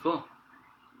Cool.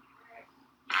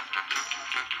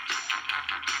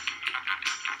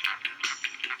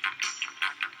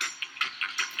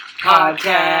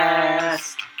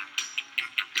 Podcast.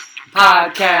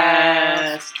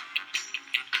 Podcast.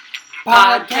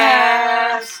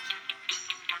 Podcast.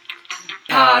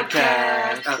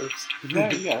 Podcast. Oh, oops.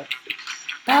 There you go.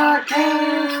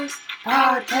 Podcast.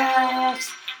 Podcast.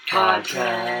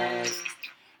 Podcast.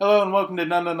 Hello and welcome to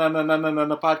No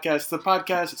Podcast. The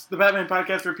podcast, the Batman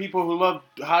podcast for people who love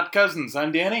hot cousins.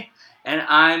 I'm Danny. And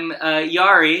I'm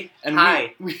Yari. And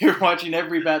Hi. we are watching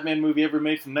every Batman movie ever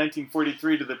made from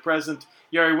 1943 to the present.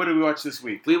 Yari, what did we watch this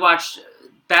week? We watched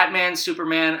Batman,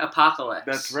 Superman, Apocalypse.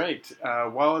 That's right.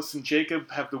 Wallace and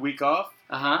Jacob have the week off.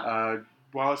 Uh-huh.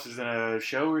 Wallace is in a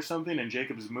show or something, and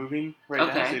Jacob is moving right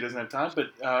now, so he doesn't have time.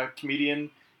 But comedian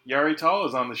Yari Tall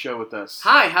is on the show with us.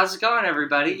 Hi, how's it going,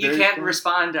 everybody? You Very can't cool.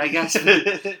 respond, I guess.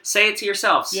 Say it to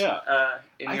yourselves. Yeah.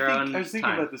 In your own I was thinking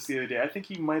time. about this the other day. I think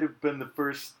he might have been the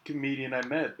first comedian I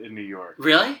met in New York.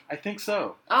 Really? I think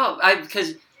so. Oh,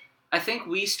 because I think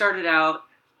we started out...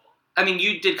 I mean,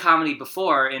 you did comedy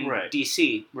before in Right.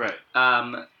 D.C., Right.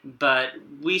 but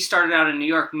we started out in New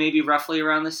York maybe roughly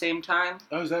around the same time.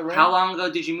 Oh, is that right? How long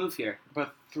ago did you move here?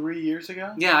 About 3 years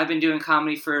ago? Yeah, I've been doing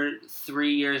comedy for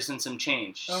 3 years and some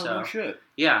change. Oh, so no shit.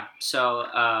 yeah,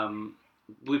 so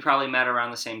we probably met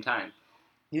around the same time.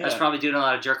 Yeah. I was probably doing a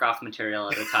lot of jerk-off material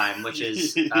at the time, which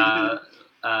is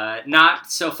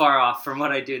not so far off from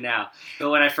what I do now. But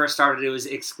when I first started, it was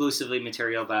exclusively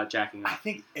material about jacking I off.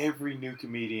 think every new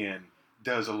comedian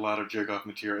does a lot of jerk-off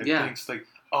material and Yeah. thinks, like,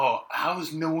 oh, how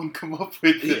has no one come up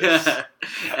with this?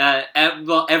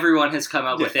 Well, everyone has come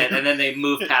up with Yeah. it, and then they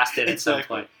move past it at some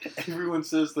Exactly. point. Everyone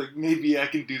says, like, maybe I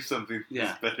can do something Yeah.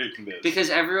 that's better than this.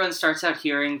 Because everyone starts out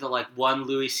hearing the, one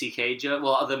Louis C.K. joke,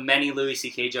 well, the many Louis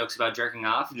C.K. jokes about jerking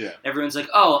off. Yeah. Everyone's like,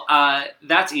 oh,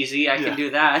 that's easy, I Yeah. can do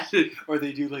that. Or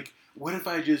they do, like, what if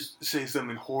I just say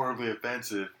something horribly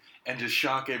offensive and just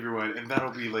shock everyone, and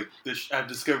that'll be, like, I've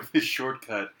discovered this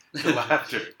shortcut to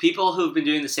laughter. People who've been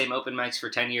doing the same open mics for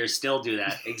 10 years still do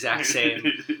that exact same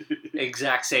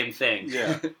thing.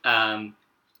 Yeah.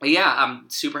 But yeah, I'm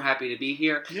super happy to be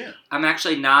here. Yeah. I'm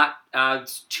actually not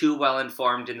too well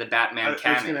informed in the Batman I was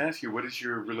canon. going to ask you, what is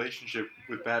your relationship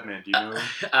with Batman? Do you know Um,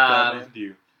 Batman? Do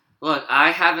you? Look,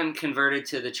 I haven't converted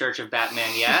to the Church of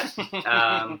Batman yet.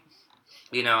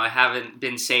 I haven't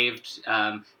been saved,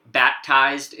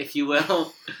 baptized, if you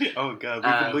will. Oh, God.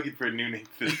 We've been looking for a new name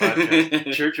for this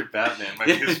podcast. Church of Batman might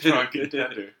be a strong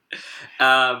contender.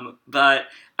 But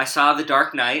I saw The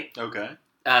Dark Knight. Okay.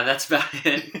 That's about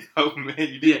it. Oh, man.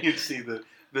 You didn't even see the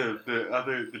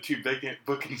two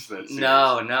bookings that series.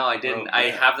 No, I didn't. Oh, I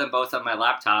man. have them both on my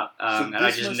laptop, So and I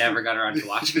this just must never have- got around to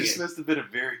watching This it. must have been a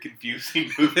very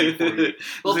confusing movie for you.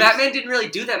 Well, There's- Batman didn't really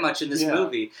do that much in this Yeah.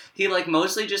 movie. He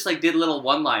mostly just did little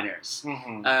one-liners.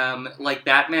 Mhm.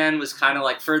 Batman was kind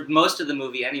of for most of the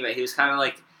movie anyway, he was kind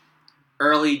of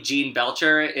early Gene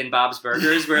Belcher in Bob's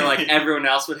Burgers, where everyone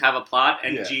else would have a plot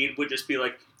and Yeah. Gene would just be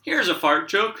like, here's a fart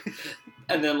joke,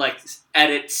 and then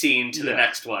edit scene to the Yeah.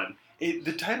 next one.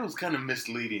 The title's kind of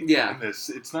misleading. Yeah. In this,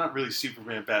 it's not really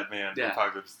Superman, Batman, Yeah.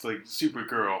 Apocalypse. It's like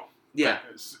Supergirl. Yeah.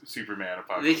 Superman,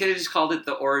 Apocalypse. They could have just called it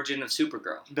The Origin of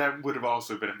Supergirl. That would have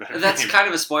also been a better That's name. kind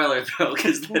of a spoiler, though,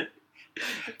 because... But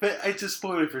it's a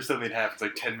spoiler for something that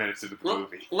happens 10 minutes into the Well,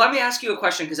 movie. let me ask you a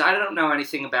question, because I don't know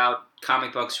anything about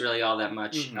comic books really all that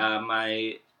much.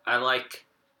 Mhm. I like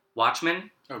Watchmen.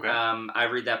 Okay. I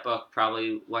read that book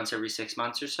probably once every 6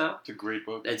 months or so. It's a great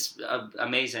book. It's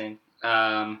amazing.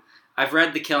 I've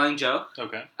read The Killing Joke.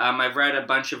 Okay. I've read a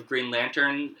bunch of Green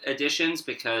Lantern editions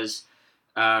because,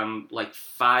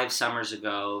 5 summers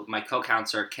ago, my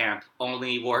co-counselor at camp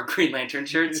only wore Green Lantern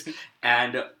shirts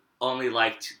and only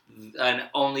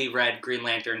read Green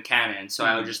Lantern canon. So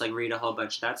I would just read a whole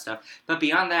bunch of that stuff. But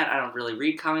beyond that, I don't really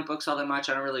read comic books all that much.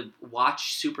 I don't really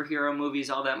watch superhero movies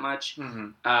all that much.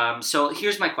 Mm-hmm. So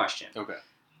here's my question. Okay.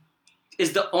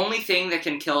 Is the only thing that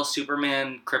can kill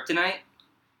Superman kryptonite?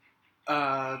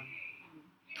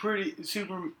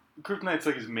 Kryptonite's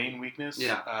his main weakness.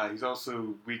 Yeah. He's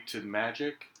also weak to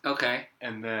magic, Okay.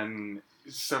 and then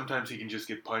sometimes he can just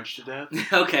get punched to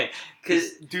death. Okay.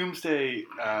 Because Doomsday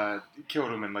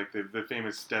killed him in the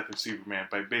famous death of Superman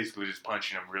by basically just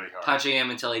punching him really hard. punching him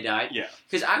until he died? Yeah.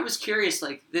 Because I was curious,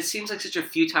 this seems like such a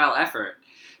futile effort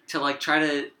to, try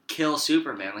to kill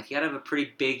Superman. You gotta have a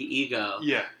pretty big ego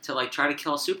Yeah. to, try to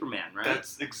kill Superman, right?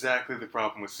 That's exactly the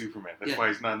problem with Superman. That's Yeah. why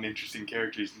he's not an interesting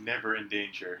character. He's never in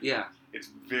danger. Yeah. It's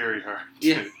very hard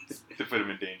Yeah. to put him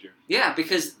in danger. Yeah,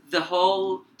 because the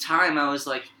whole time I was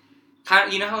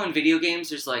you know how in video games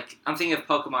there's I'm thinking of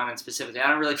Pokemon and specifically, I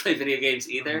don't really play video games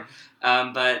either,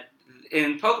 but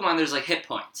in Pokemon, there's like hit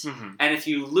points, and if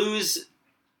you lose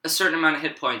a certain amount of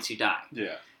hit points, you die.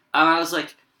 Yeah. I was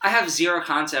like, I have zero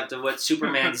concept of what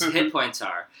Superman's hit points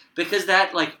are because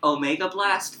that like Omega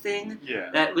Blast thing.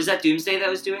 Yeah. Was that Doomsday that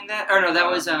was doing that? Or no, that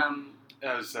was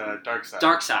Darkseid.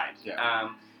 Darkseid. Yeah.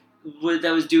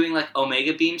 That was doing like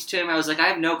Omega beams to him. I was like, I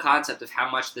have no concept of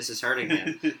how much this is hurting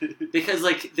him because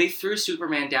like they threw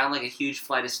Superman down like a huge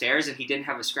flight of stairs and he didn't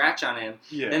have a scratch on him.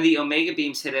 Yeah. Then the Omega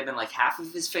beams hit him and like half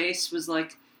of his face was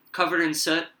like covered in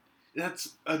soot.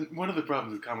 That's one of the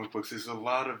problems with comic books is a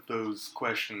lot of those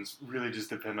questions really just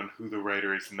depend on who the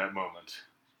writer is in that moment.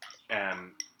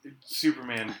 And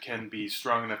Superman can be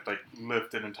strong enough to like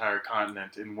lift an entire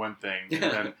continent in one thing, and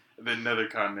then another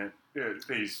continent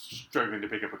he's struggling to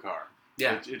pick up a car.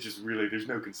 Yeah, it just really there's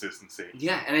no consistency.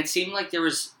 Yeah, and it seemed like there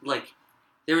was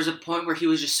a point where he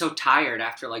was just so tired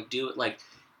after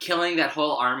killing that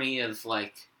whole army of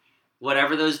like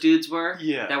whatever those dudes were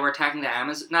that were attacking the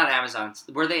not Amazons.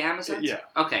 Were they Amazons? Yeah.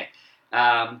 Okay.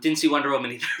 Didn't see Wonder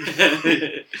Woman either.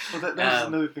 Well, that was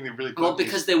another thing that really. Well,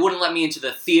 because they wouldn't let me into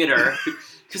the theater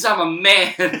because I'm a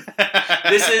man.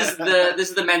 This is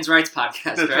the men's rights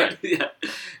podcast, That's right?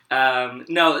 Yeah.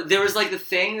 No, there was like the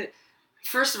thing.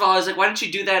 First of all, I was like, why didn't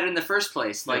you do that in the first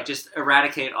place? Like, just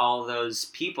eradicate all those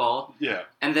people. Yeah.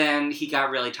 And then he got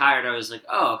really tired. I was like,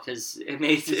 oh, because it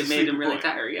made him really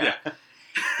tired. Yeah.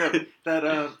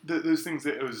 Those things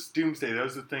that it was Doomsday. That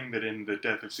was the thing that in the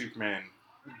Death of Superman,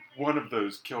 one of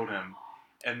those killed him,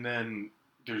 and then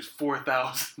there's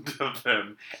 4,000 of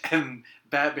them, and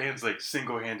Batman's like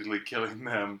single-handedly killing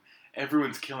them.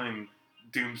 Everyone's killing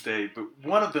Doomsday, but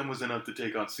one of them was enough to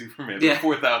take on Superman. Yeah.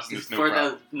 4,000 is no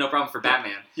problem. No problem for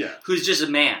Batman. Yeah. Who's just a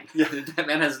man. Yeah.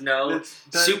 Batman has no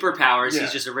superpowers. Yeah.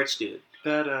 He's just a rich dude.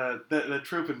 That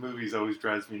trope in movies always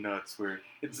drives me nuts. Where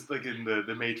it's like in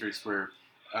the Matrix, where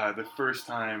the first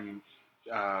time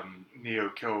Neo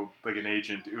killed like an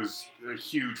agent, it was a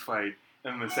huge fight,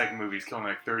 and then the second movie he's killing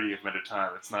like 30 of them at a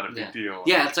time. It's not a big deal.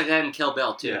 Yeah, it's like that in Kill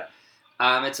Bill too.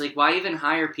 Yeah. It's like, why even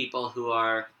hire people who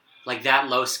are like that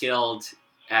low skilled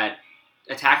at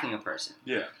attacking a person?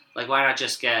 Yeah. Like, why not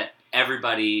just get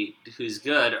everybody who's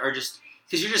good, or just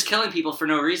because you're just killing people for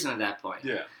no reason at that point.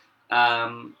 Yeah.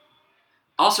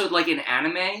 Also, like in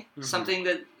anime, something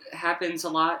that happens a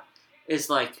lot is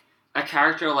like a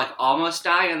character will like almost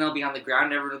die and they'll be on the ground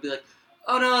and everyone will be like,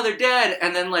 oh no, they're dead.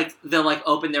 And then like they'll like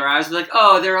open their eyes and be like,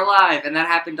 oh, they're alive. And that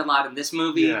happened a lot in this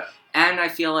movie. Yeah. And I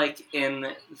feel like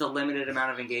in the limited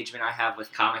amount of engagement I have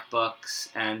with comic books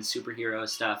and superhero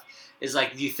stuff is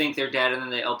like you think they're dead and then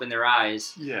they open their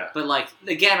eyes. Yeah. But like,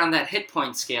 again, on that hit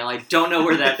point scale, I don't know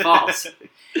where that falls.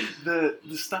 The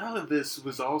style of this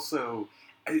was also,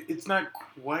 it's not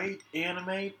quite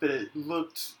anime, but it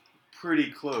looked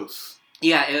pretty close.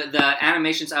 Yeah, the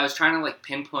animations, I was trying to like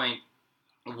pinpoint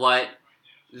what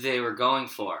they were going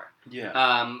for.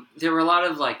 Yeah. There were a lot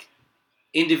of like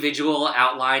individual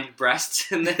outlined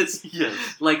breasts in this. Yes.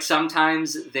 Like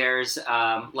sometimes there's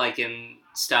like in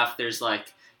stuff there's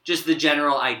like just the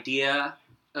general idea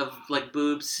of like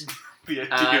boobs. The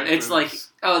idea of it's boobs. Like,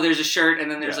 oh, there's a shirt and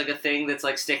then there's like a thing that's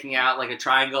like sticking out like a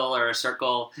triangle or a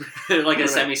circle, like a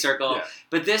semicircle. Yeah.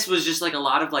 But this was just like a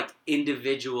lot of like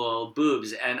individual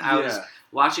boobs, and I was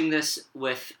watching this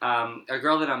with a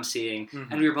girl that I'm seeing,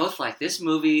 and we were both like, this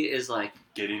movie is like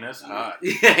getting us hot.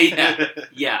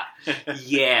 Yeah.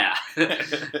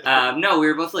 No, we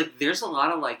were both like, there's a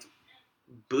lot of like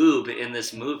boob in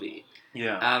this movie.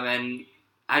 Yeah. And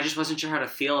I just wasn't sure how to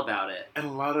feel about it. And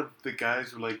a lot of the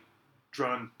guys were like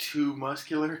drawn too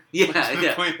muscular. Yeah, to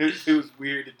the point it was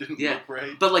weird. It didn't look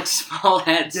right. But like small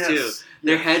heads too.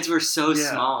 Their heads were so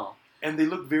small. And they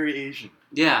looked very Asian.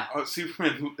 Yeah.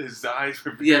 Superman, his eyes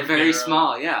were very very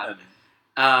small. Yeah.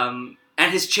 And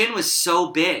his chin was so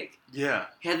big. Yeah.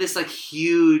 He had this like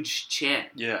huge chin.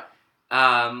 Yeah.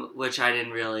 Which I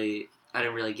didn't really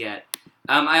get.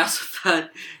 I also thought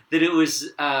that it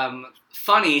was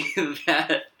funny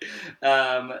that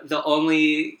the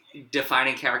only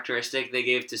defining characteristic they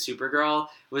gave to Supergirl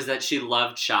was that she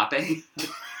loved shopping.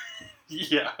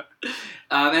 Yeah.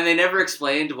 And they never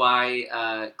explained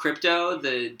why Crypto,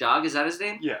 the dog, is that his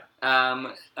name? Yeah.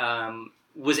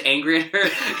 Was angry at her.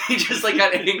 He just like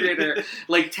got angry at her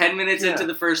like 10 minutes into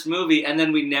the first movie, and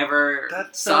then we never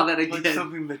saw that again. Like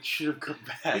something that should have come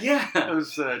back. Yeah. That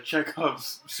was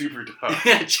Chekhov's super dog.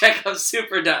 Yeah, Chekhov's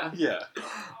super dog. Yeah.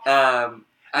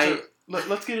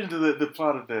 Let's get into the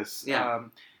plot of this. Yeah.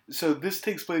 So this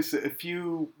takes place a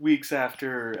few weeks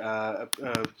after a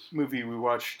movie we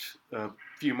watched a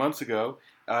few months ago,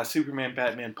 Superman,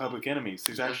 Batman, Public Enemies.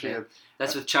 There's actually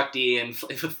that's with Chuck D and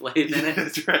Flavor Flav in it.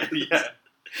 That's right, yeah.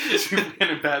 Superman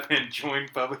and Batman join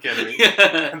Public Enemy.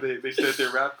 Yeah. And they start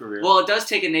their rap career. Well, it does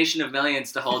take a nation of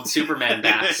millions to hold Superman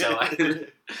back, so I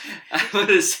would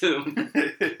assume.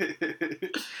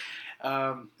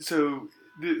 So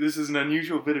this is an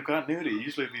unusual bit of continuity.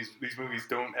 Usually these movies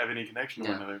don't have any connection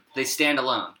to one another. They stand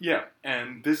alone. Yeah,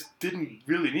 and this didn't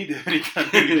really need to have any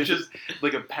continuity. It's just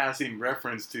like a passing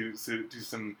reference to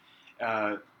some.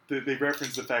 They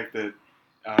reference the fact that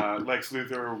Lex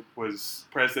Luthor was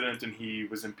president and he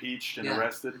was impeached and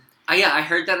arrested. I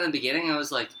heard that in the beginning. I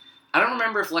was like, I don't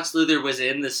remember if Lex Luthor was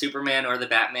in the Superman or the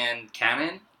Batman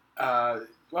canon.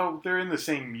 Well, they're in the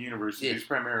same universe. Yeah. He's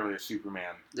primarily a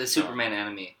Superman. The Superman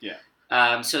enemy.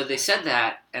 Yeah. So they said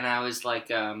that, and I was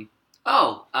like, I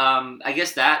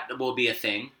guess that will be a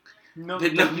thing. No,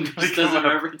 but no one doesn't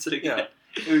reference it again. Yeah.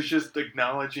 It was just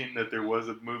acknowledging that there was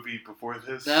a movie before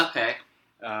this. Okay.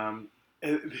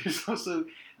 There's also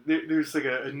there's like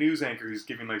a news anchor who's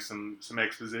giving like some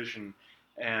exposition,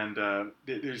 and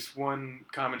there's one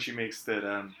comment she makes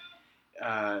that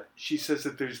she says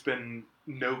that there's been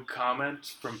no comment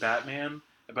from Batman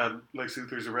about Lex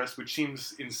Luthor's arrest, which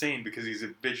seems insane because he's a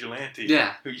vigilante.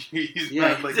 Yeah. He's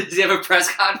not like... Does he have a press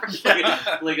conference?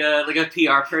 Yeah. like a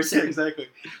PR person? Yeah, exactly.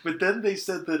 But then they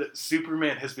said that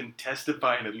Superman has been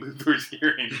testifying at Luthor's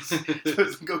hearings. So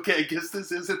it's like, okay, I guess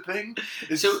this is a thing.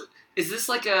 So is this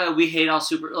like a we hate all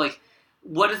super... Like,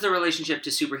 what is the relationship to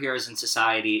superheroes in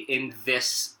society in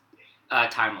this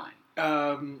timeline?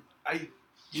 I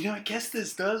guess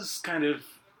this does kind of...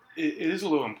 It is a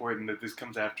little important that this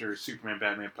comes after Superman,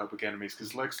 Batman, Public Enemies,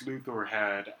 because Lex Luthor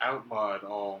had outlawed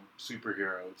all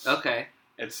superheroes. Okay.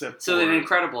 Except so an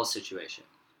incredible situation.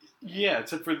 Yeah,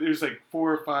 except for there's like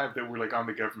 4 or 5 that were like on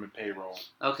the government payroll.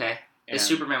 Okay. Is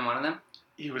Superman one of them?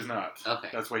 He was not. Okay.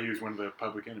 That's why he was one of the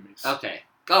Public Enemies. Okay.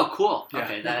 Oh, cool. Yeah.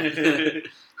 Okay.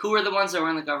 Who are the ones that were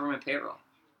on the government payroll?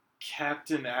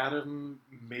 Captain Atom,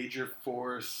 Major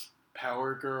Force,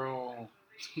 Power Girl...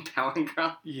 Power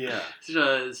Girl? Yeah.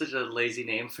 Such a lazy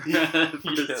name for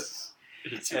yes.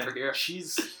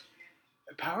 superhero.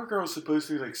 Power Girl's supposed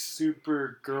to be like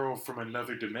Supergirl from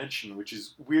another dimension, which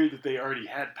is weird that they already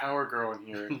had Power Girl in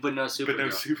here. but no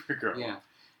Supergirl. Yeah.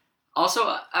 Also,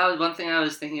 one thing I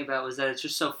was thinking about was that it's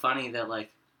just so funny that like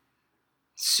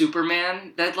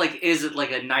Superman, that like is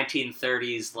like a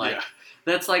 1930s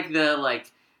that's like the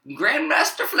like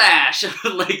Grandmaster Flash,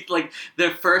 like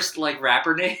their first like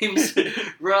rapper names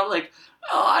were all like,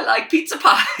 oh, I like pizza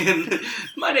pie, and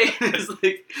my name is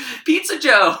like Pizza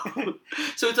Joe.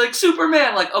 So it's like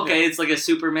Superman, like okay, it's like a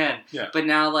Superman. Yeah. But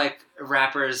now like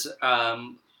rappers are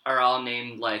all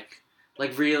named like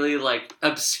really like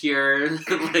obscure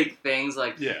like things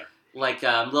like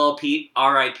Lil Peep,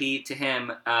 R.I.P. to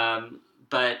him.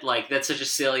 But like that's such a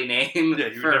silly name yeah,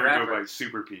 you for would a never rapper. go by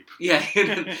Super Peep. Yeah,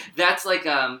 that's like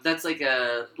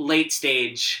a late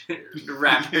stage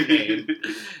rapper name,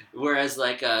 whereas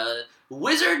like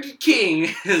Wizard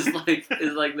King is like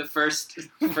the first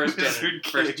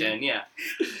gen. Yeah.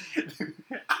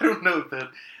 I don't know if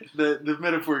the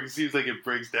metaphor seems like it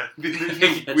breaks down.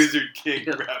 There's no Wizard King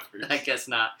rappers. I guess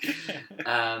not.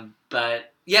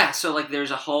 But yeah, so like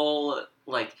there's a whole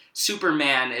like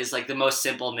Superman is like the most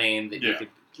simple name that you could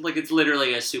like. It's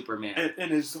literally a Superman,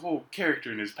 and his whole character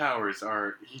and his powers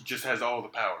are he just has all the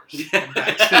powers.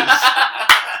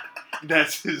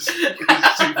 That's his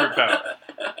superpower.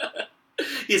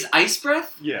 He has ice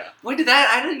breath? Yeah. When did that?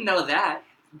 I didn't know that.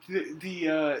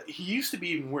 He used to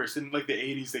be even worse. In like the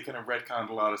 80s, they kind of retconned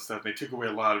a lot of stuff. They took away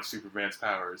a lot of Superman's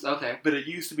powers. Okay. But it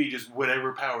used to be just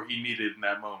whatever power he needed in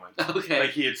that moment. Okay.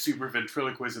 Like he had super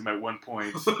ventriloquism at one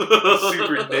point,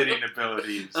 super knitting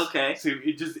abilities. Okay. So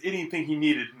just anything he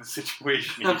needed in the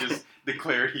situation, he just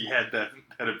declared he had that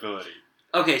ability.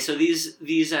 Okay, so these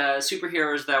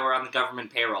superheroes that were on the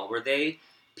government payroll, were they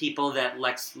people that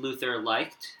Lex Luthor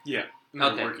liked? Yeah. They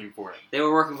were working for him. They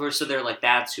were working for him, so they're like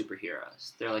bad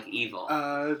superheroes. They're like evil.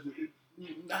 I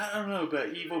don't know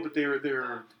about evil, but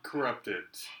they're corrupted.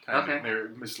 Kind of. They're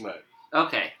misled.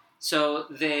 Okay, so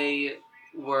they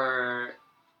were,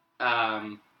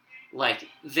 like,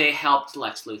 they helped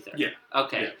Lex Luthor. Yeah.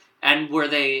 Okay. Yeah. And were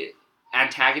they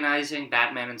antagonizing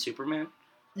Batman and Superman?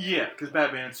 Yeah, because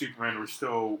Batman and Superman were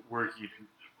still working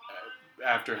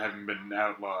after having been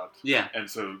outlawed. Yeah. And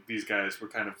so these guys were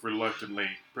kind of reluctantly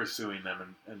pursuing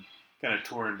them and kind of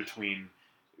torn between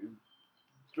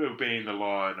obeying the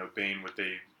law and obeying what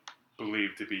they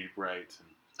believed to be right.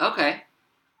 Okay.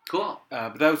 Cool.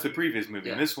 But that was the previous movie.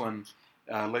 Yeah. In this one,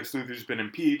 Lex Luthor's been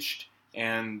impeached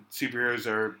and superheroes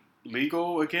are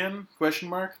legal again? ?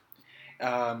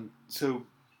 And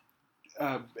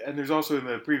there's also in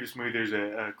the previous movie, there's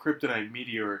a kryptonite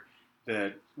meteor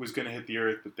that was going to hit the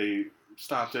Earth, but they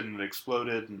stopped it and it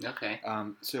exploded. And, Okay.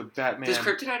 So Batman. Does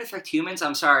kryptonite affect humans?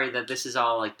 I'm sorry that this is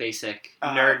all like basic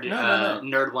nerd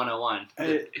nerd 101.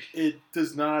 It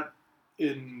does not.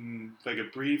 In like a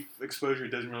brief exposure, it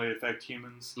doesn't really affect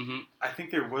humans. Mm-hmm. I think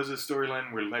there was a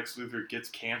storyline where Lex Luthor gets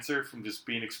cancer from just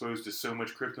being exposed to so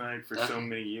much kryptonite for so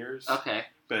many years. Okay.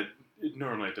 But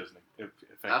normally it doesn't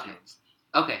affect humans.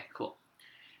 Okay, cool.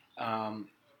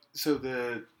 So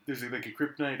there's like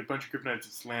a bunch of kryptonite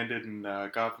that's landed in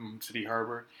Gotham City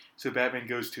Harbor. So Batman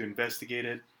goes to investigate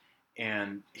it,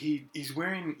 and he's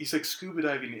like scuba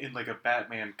diving in like a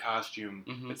Batman costume.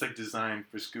 Mm-hmm. It's like designed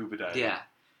for scuba diving. Yeah.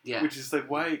 Yeah. Which is like,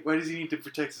 why does he need to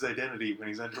protect his identity when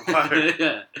he's underwater?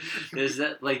 Yeah. Is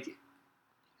that like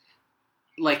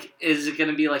is it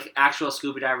gonna be like actual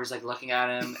scuba divers like looking at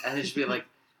him and it just be like,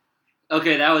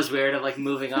 okay, that was weird, and like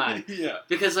moving on? Yeah.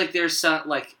 Because like there's some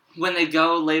like when they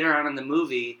go later on in the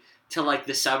movie to like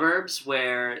the suburbs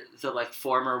where the like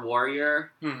former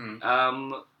warrior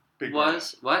Big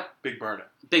was Barda. what? Big Barda.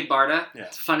 Big Barda? Yeah.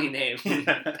 It's a funny name.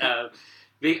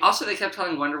 They kept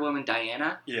calling Wonder Woman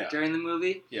Diana during the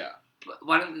movie. Yeah.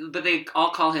 But they all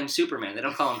call him Superman. They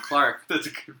don't call him Clark. That's a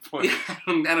good point. I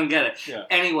don't get it. Yeah.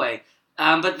 Anyway,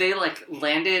 but they like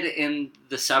landed in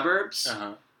the suburbs,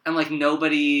 and like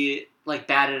nobody like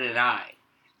batted an eye.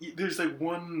 There's like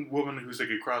one woman who's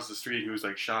like across the street who was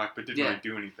like shocked but didn't really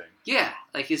do anything. Yeah.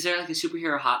 Like, is there like a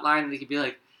superhero hotline they could be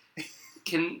like,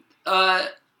 they're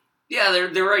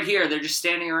right here. They're just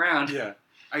standing around. Yeah.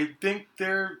 I think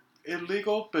they're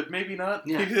illegal, but maybe not.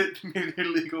 Yeah. Maybe they're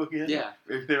legal again. Yeah.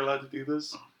 Maybe they're allowed to do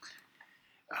this.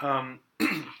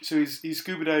 So he's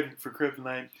scuba diving for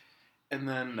kryptonite, and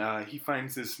then he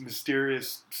finds this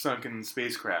mysterious sunken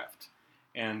spacecraft.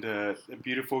 And a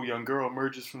beautiful young girl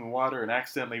emerges from the water and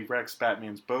accidentally wrecks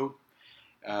Batman's boat.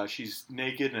 She's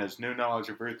naked and has no knowledge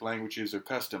of Earth languages or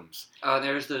customs. Oh,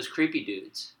 there's those creepy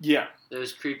dudes. Yeah.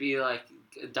 Those creepy, like,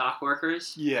 dock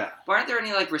workers. Yeah. Why aren't there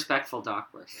any, like, respectful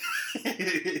dock workers?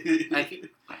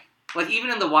 Like,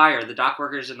 even in The Wire, the dock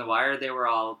workers in The Wire, they were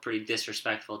all pretty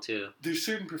disrespectful, too. There's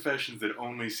certain professions that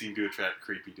only seem to attract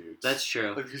creepy dudes. That's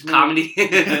true. Like, there's comedy.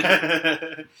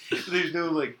 There's no,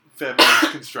 like,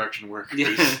 feminist construction workers.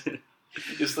 Yeah.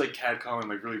 Just, like, catcalling,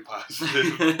 like, really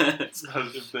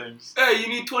positive things. Hey, you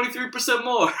need 23%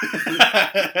 more.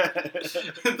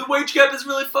 The wage gap is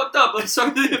really fucked up. I'm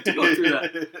sorry that you have to go through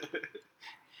that.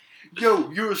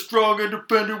 Yo, you're a strong,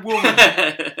 independent woman.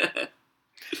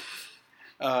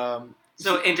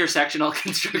 So intersectional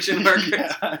construction workers.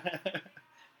 Yeah.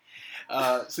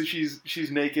 So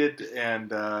she's naked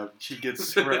and she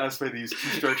gets harassed by these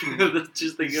construction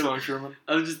longshoremen.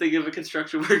 I'm just thinking of a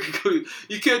construction worker going,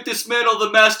 "You can't dismantle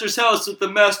the master's house with the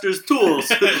master's tools."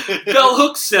 Bell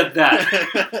Hooks said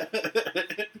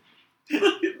that.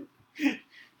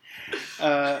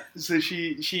 So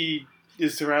she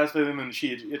is harassed by them and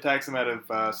she attacks them out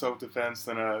of self-defense.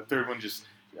 Then a third one just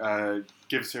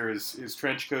gives her his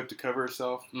trench coat to cover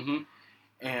herself. Mm-hmm.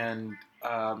 And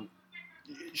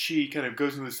she kind of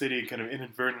goes into the city and kind of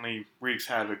inadvertently wreaks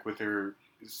havoc with her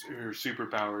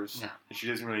superpowers. Yeah. And she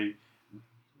doesn't really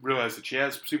realize that she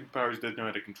has superpowers, doesn't know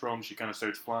how to control them. She kind of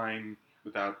starts flying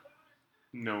without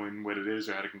knowing what it is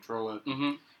or how to control it.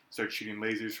 Mm-hmm. Starts shooting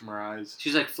lasers from her eyes.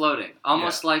 She's like floating.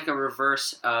 Almost like a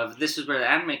reverse of, this is where the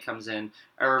anime comes in,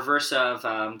 a reverse of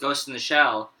Ghost in the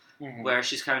Shell, Mm-hmm. where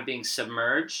she's kind of being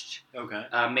submerged. Okay.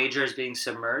 Major is being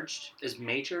submerged. Is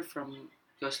Major from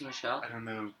Ghost in the Shell? I don't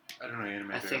know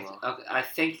anime very well. Okay, I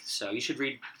think so. You should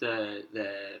read the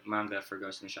manga for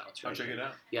Ghost in the Shell. It's really I'll check good. it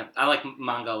out. Yeah, I like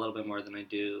manga a little bit more than I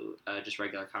do just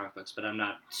regular comic books, but I'm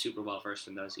not super well versed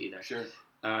in those either. Sure.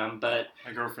 But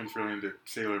my girlfriend's really into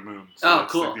Sailor Moon. So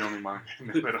that's cool. Like the only manga I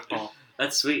know at all.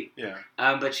 That's sweet. Yeah.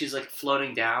 But she's like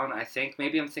floating down. I think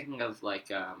maybe I'm thinking of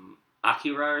like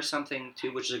Akira or something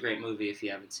too, which is a great movie if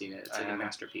you haven't seen it. It's like a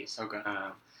masterpiece. Okay.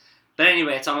 But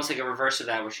anyway, it's almost like a reverse of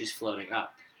that where she's floating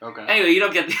up. Okay. Anyway, you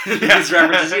don't get these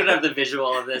references. You don't have the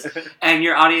visual of this, and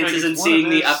your audience isn't seeing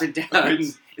the up and down.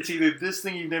 It's either this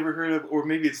thing you've never heard of, or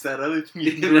maybe it's that other thing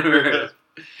you've never heard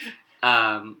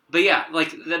of. But yeah,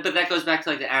 but that goes back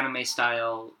to like the anime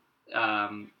style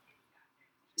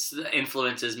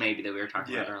influences maybe that we were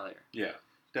talking about earlier. Yeah,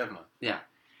 definitely. Yeah.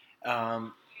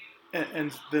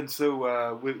 And then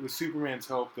so with Superman's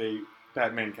help,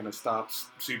 Batman kind of stops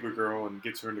Supergirl and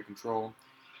gets her under control,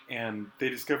 and they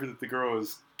discover that the girl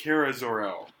is Kara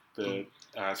Zor-El, the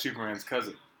Superman's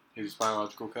cousin, his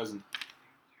biological cousin,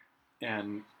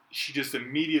 and she just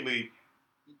immediately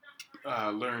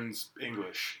learns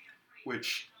English,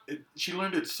 which she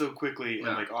learned it so quickly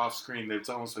and like off screen that it's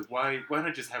almost like why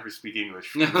not just have her speak English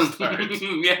from the start?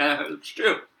 Yeah, it's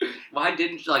true. Why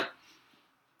didn't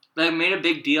They made a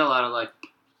big deal out of like,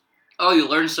 oh, you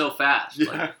learn so fast.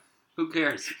 Yeah. Like, who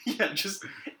cares? Yeah, just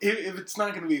if it's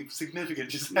not going to be significant,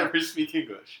 just have her speak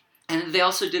English. And they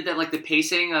also did that, like, the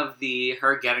pacing of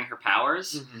her getting her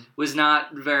powers was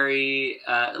not very,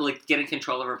 like, getting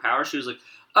control of her powers. She was like,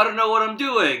 I don't know what I'm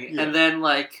doing. Yeah. And then,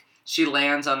 like, she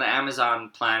lands on the Amazon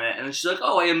planet, and she's like,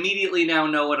 oh, I immediately now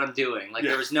know what I'm doing. Like,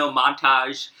 there was no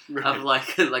montage of,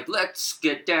 like, let's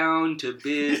get down to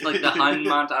biz, like the Hun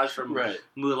montage from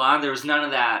Mulan. There was none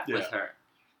of that with her.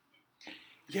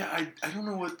 Yeah, I don't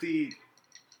know what the...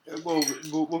 Well,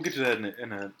 we'll get to that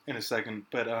in a second,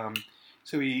 but,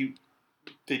 so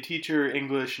they teach her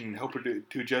English and help her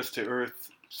to adjust to Earth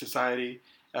society.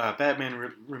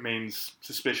 Batman remains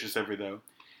suspicious of her, though.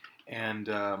 And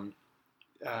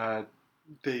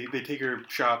they take her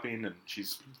shopping, and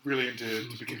she's really into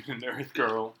becoming an Earth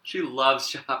girl. She loves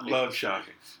shopping. Loves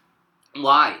shopping.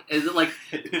 Why? Is it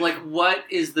like what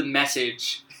is the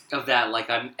message of that? Like,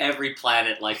 on every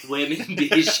planet, like, women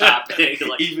be shopping.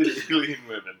 Like, even alien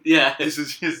women. Yeah. This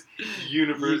is just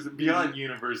universal, beyond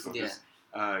universal. Yeah. Just,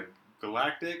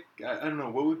 galactic? I don't know,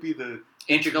 what would be the...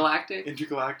 Intergalactic?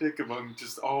 Intergalactic among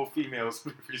just all females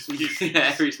from every species.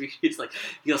 Yeah, every species. Like,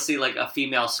 you'll see, like, a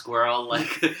female squirrel,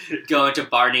 like, go into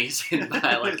Barney's and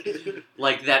buy,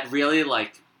 like that really,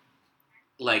 like,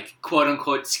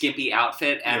 quote-unquote skimpy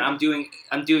outfit. And I'm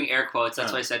doing air quotes.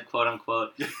 That's why I said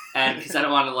quote-unquote. And because I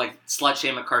don't want to, like,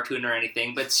 slut-shame a cartoon or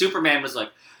anything. But Superman was like,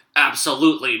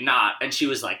 absolutely not. And she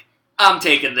was like, I'm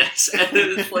taking this. And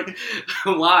it's like,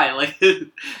 why? Like,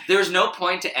 there's no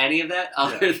point to any of that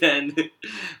other than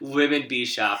women be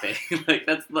shopping. Like,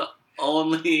 that's the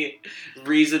only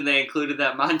reason they included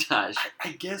that montage.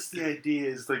 I guess the idea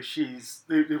is, like,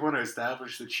 they want to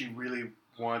establish that she really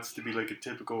wants to be, like, a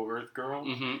typical Earth girl.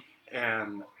 Mm-hmm.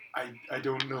 And I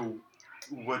don't know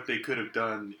what they could have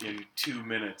done in 2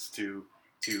 minutes to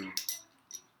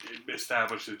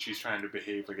establish that she's trying to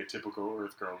behave like a typical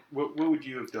Earth girl. What would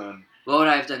you have done? What would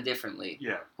I have done differently?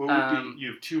 Yeah. What would be?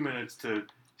 You have 2 minutes to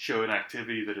show an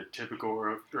activity that a typical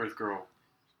Earth girl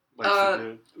likes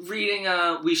to do. Reading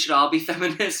 "We Should All Be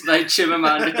Feminists" by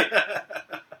Chimamanda.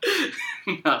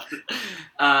 No.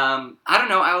 I don't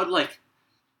know. I would like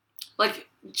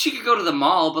she could go to the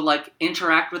mall, but like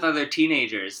interact with other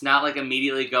teenagers, not like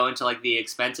immediately go into like the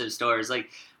expensive stores.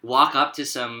 Like, walk up to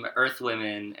some Earth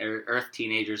women or Earth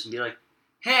teenagers and be like,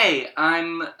 "Hey,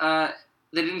 I'm."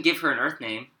 They didn't give her an Earth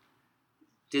name,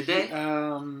 did they?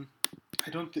 I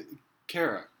don't think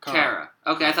Kara. Kara.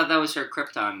 Okay, I thought that was her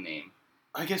Krypton name.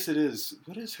 I guess it is.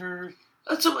 What is her?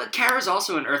 So Kara's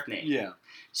also an Earth name. Yeah.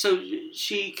 So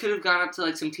she could have gone up to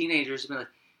like some teenagers and been like,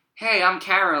 "Hey, I'm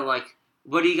Kara. Like,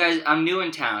 what do you guys? I'm new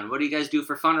in town. What do you guys do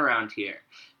for fun around here?"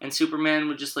 And Superman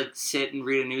would just like sit and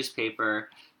read a newspaper.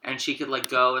 And she could, like,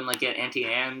 go and, like, get Auntie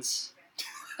Anne's.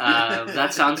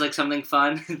 That sounds like something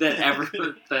fun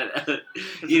that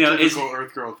you know, is a typical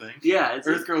Earth girl thing. Yeah.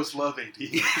 Earth girls love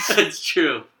Auntie Anne's. That's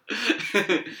true.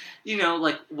 You know,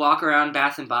 like, walk around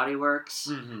Bath and Body Works.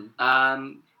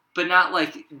 Mm-hmm. But not,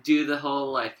 like, do the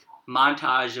whole, like,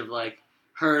 montage of, like,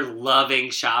 her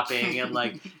loving shopping and,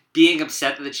 like, being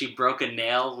upset that she broke a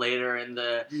nail later in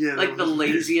the, like, the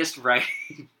laziest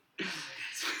writing.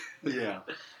 Yeah.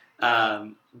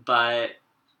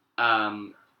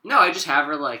 No, I just have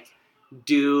her, like,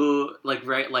 do, like,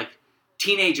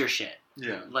 teenager shit.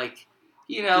 Yeah. Like,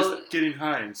 you know. Just getting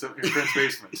high in your friend's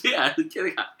basement. Yeah,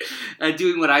 getting high.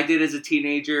 Doing what I did as a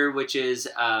teenager, which is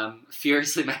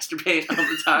furiously masturbate all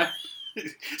the time.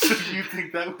 So you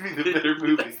think that would be the better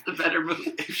movie? That's the better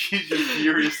movie. If she's just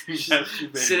furiously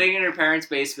masturbating. Sitting in her parents'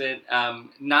 basement,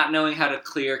 not knowing how to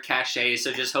clear cache,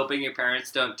 so just hoping your parents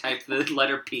don't type the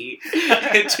letter P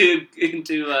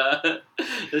into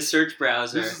the search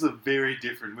browser. This is a very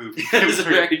different movie. This is a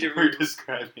very different we're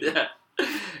describing. Yeah.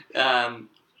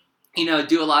 You know,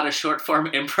 do a lot of short form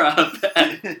improv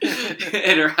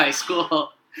in her high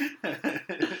school.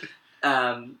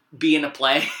 Be in a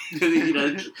play, you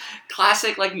know,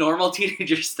 classic, like, normal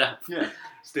teenager stuff. Yeah.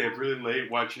 Stay up really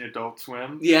late watching Adult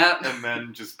Swim. Yeah. And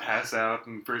then just pass out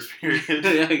in first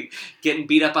period. Getting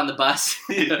beat up on the bus.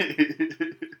 You know?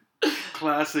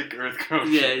 Classic Earth girl.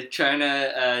 Yeah, trying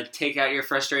to take out your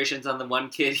frustrations on the one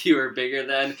kid you were bigger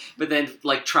than, but then,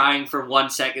 like, trying for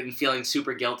 1 second and feeling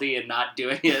super guilty and not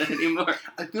doing it anymore.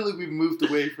 I feel like we've moved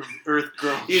away from Earth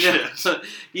girl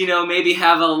You know, maybe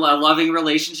have a loving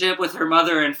relationship with her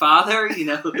mother and father, you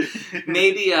know.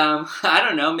 Maybe, I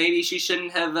don't know, maybe she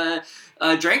shouldn't have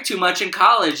drank too much in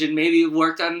college and maybe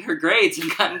worked on her grades and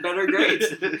gotten better grades.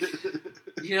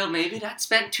 maybe that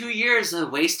spent 2 years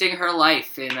wasting her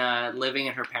life in living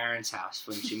in her parents' house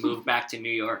when she moved back to New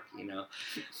York.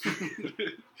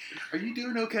 Are you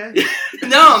doing okay?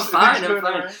 No, I'm fine. Doing I'm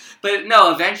fine. alright? But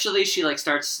no, eventually she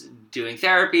starts doing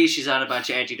therapy. She's on a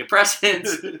bunch of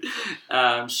antidepressants.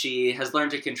 She has learned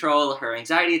to control her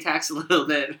anxiety attacks a little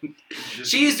bit.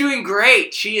 She's doing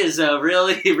great. She is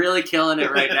really, really killing it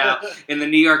right now in the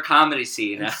New York comedy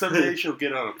scene. And someday she'll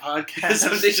get on a podcast.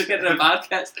 Someday she'll get on a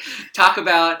podcast, talk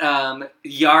about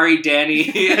Yari,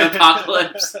 Danny,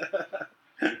 Apocalypse.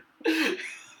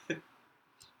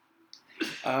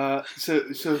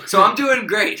 So I'm doing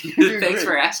great. Thanks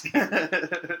for asking.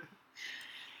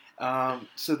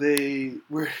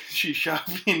 She's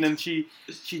shopping and she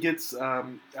gets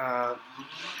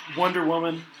Wonder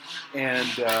Woman and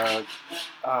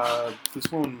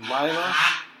this woman Lila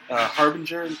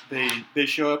Harbinger. They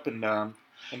show up and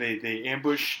they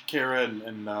ambush Kara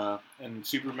and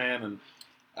Superman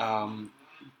and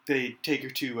they take her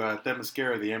to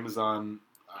Themyscira, the Amazon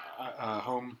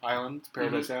home island,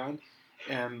 Paradise Island,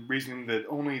 and reasoning that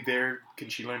only there can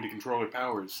she learn to control her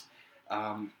powers.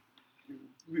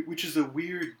 Which is a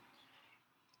weird.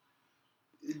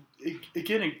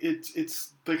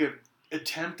 It's like a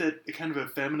attempt at a kind of a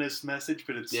feminist message,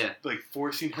 but it's like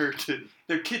forcing her to.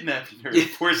 They're kidnapping her, and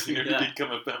forcing her to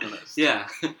become a feminist. Yeah,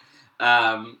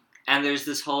 and there's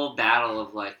this whole battle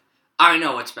of I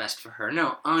know what's best for her.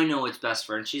 No, I know what's best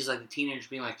for her, and she's like the teenager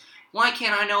being like, why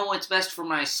can't I know what's best for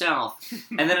myself?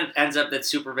 And then it ends up that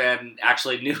Superman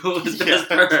actually knew what was best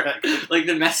for her. Exactly.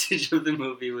 The message of the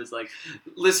movie was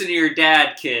listen to your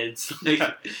dad, kids. Your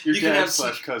dad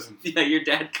 / cousin. Yeah, your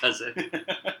dad cousin.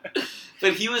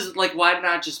 But he was why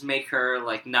not just make her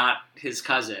not his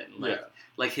cousin,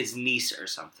 his niece or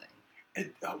something?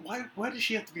 And why does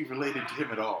she have to be related to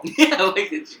him at all? Yeah,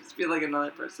 it just be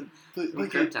another person from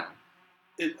Krypton.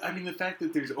 The fact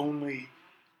that there's only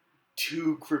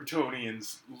 2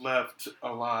 Kryptonians left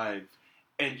alive,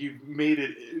 and you've made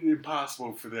it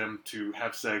impossible for them to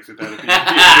have sex without it being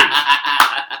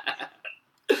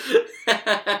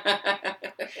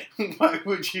weird. Why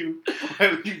would you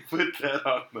put that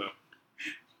on them?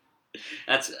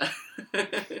 That's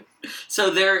so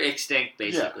they're extinct,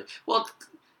 basically. Yeah. Well,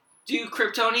 do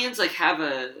Kryptonians have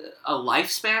a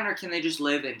lifespan, or can they just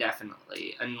live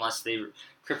indefinitely unless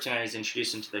Kryptonite is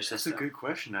introduced into their system? That's a good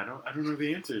question. I don't know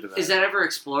the answer to that. Is that ever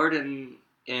explored in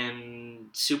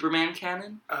Superman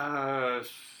canon?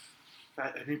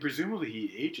 Presumably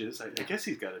he ages. I guess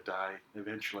he's got to die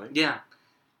eventually. Yeah.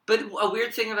 But a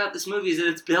weird thing about this movie is that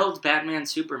it's billed Batman,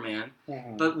 Superman,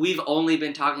 but we've only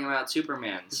been talking about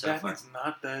Superman so Batman's far.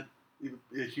 Not that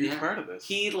a huge part of this.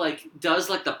 He does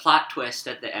the plot twist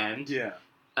at the end. Yeah.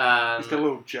 He's got a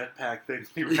little jetpack thing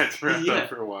he rides around on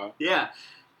for a while. Yeah.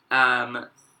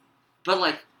 But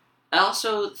I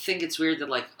also think it's weird that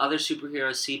other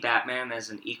superheroes see Batman as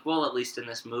an equal, at least in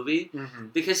this movie,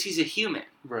 because he's a human.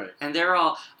 Right. And they're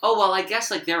all I guess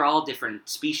they're all different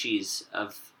species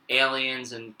of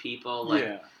aliens and people.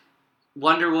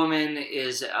 Wonder Woman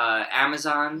is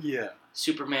Amazon. Yeah.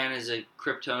 Superman is a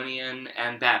Kryptonian,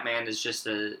 and Batman is just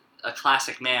a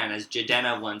classic man, as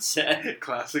Jidenna once said.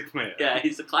 Classic man. Yeah,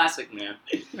 he's a classic man.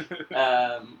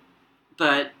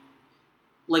 But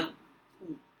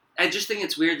I just think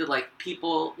it's weird that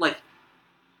people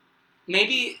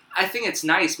maybe I think it's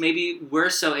nice. Maybe we're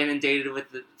so inundated with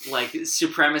the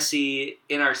supremacy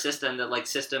in our system that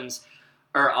systems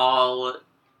are all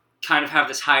kind of have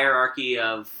this hierarchy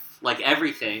of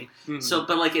everything. So,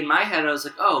 but in my head, I was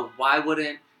oh, why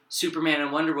wouldn't Superman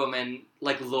and Wonder Woman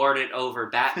lord it over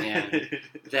Batman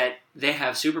that they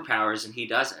have superpowers and he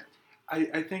doesn't?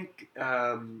 I think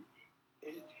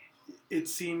it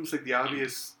seems the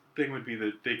obvious thing would be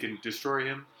that they can destroy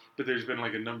him, but there's been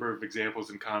a number of examples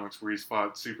in comics where he's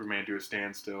fought Superman to a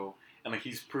standstill, and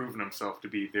he's proven himself to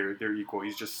be their equal.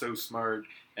 He's just so smart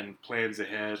and plans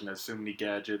ahead and has so many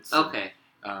gadgets. Okay.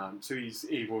 So he's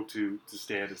able to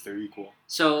stand as their equal.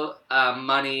 So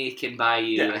money can buy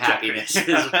you happiness.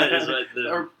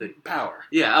 Or power.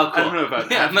 Yeah, oh, cool. I don't know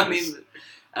about happiness. Money.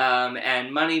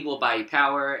 And money will buy you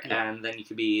power, and then you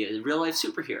can be a real-life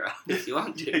superhero if you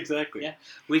want to. Exactly. Yeah.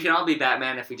 We can all be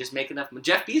Batman if we just make enough money.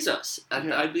 Jeff Bezos.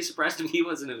 I'd be surprised if he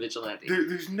wasn't a vigilante.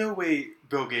 There's no way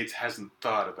Bill Gates hasn't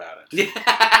thought about it.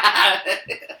 Yeah.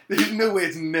 There's no way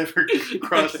it's never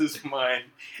crossed his mind.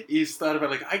 He's thought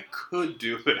about, I could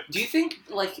do it. Do you think,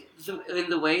 in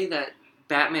the way that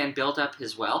Batman built up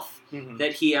his wealth,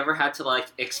 that he ever had to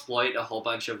exploit a whole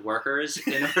bunch of workers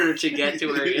in order to get to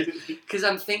where he is? Because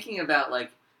I'm thinking about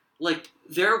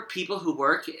there are people who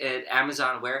work at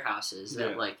Amazon warehouses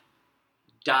that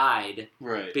died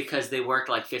Right. because they worked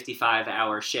like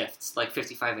 55-hour shifts, like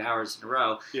 55 hours in a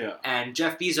row. Yeah. And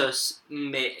Jeff Bezos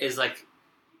is like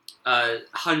a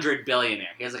 100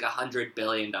 billionaire. He has like $100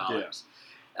 billion.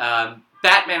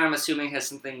 Batman, I'm assuming, has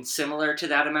something similar to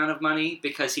that amount of money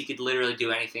because he could literally do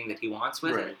anything that he wants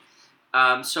with it.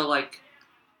 So, like,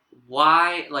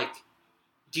 why, like,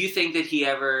 do you think that he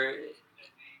ever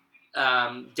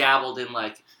dabbled in,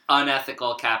 like,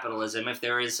 unethical capitalism, if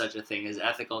there is such a thing as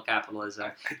ethical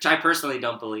capitalism, which I personally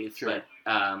don't believe, Sure.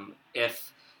 but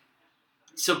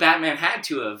so Batman had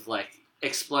to have, like,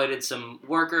 exploited some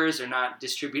workers or not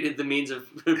distributed the means of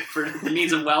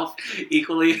wealth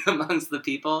equally amongst the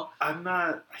people. I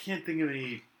can't think of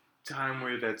any time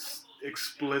where that's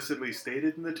explicitly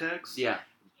stated in the text. Yeah.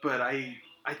 But I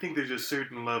think there's a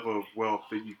certain level of wealth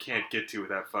that you can't get to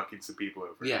without fucking some people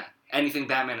over. Yeah. Anything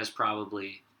Batman is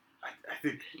probably. I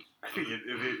think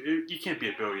you can't be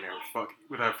a billionaire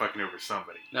without fucking over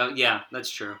somebody. No, yeah,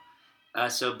 that's true.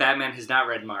 So Batman has not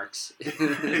read Marx.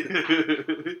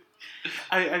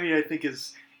 I mean, I think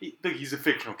he's a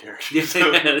fictional character.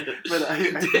 So, but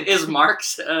is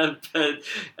Marx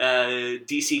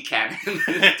DC canon?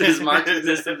 Does Marx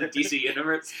exist in the DC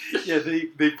universe? Yeah,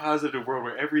 they posit a world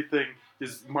where everything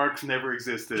is Marx never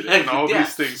existed, and all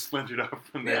these things splintered off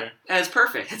from there. And it's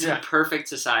perfect. It's a perfect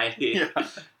society. Yeah.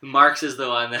 Marx is the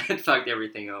one that fucked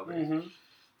everything over. Mm-hmm.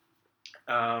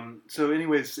 So,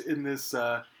 anyways, in this,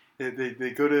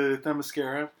 they go to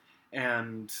Themyscira.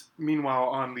 And meanwhile,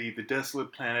 on the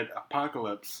desolate planet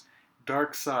Apocalypse,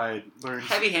 Darkseid learns...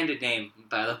 Heavy-handed name,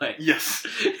 by the way. Yes.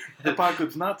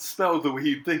 Apocalypse, not spelled the way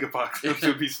you'd think Apocalypse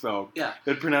would be spelled. Yeah.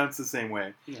 But pronounced the same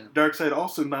way. Yeah. Darkseid,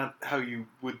 also not how you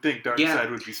would think Darkseid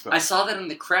would be spelled. I saw that in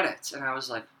the credits, and I was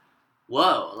like,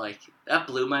 whoa, like, that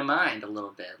blew my mind a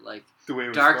little bit. Like, the way it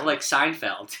was dark spelled? Like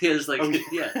Seinfeld. It was like,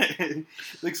 It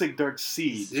looks like Dark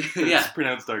Seed. Yeah. It's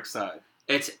pronounced Darkseid.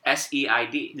 It's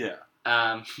S-E-I-D. Yeah.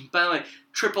 By the way,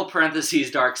 triple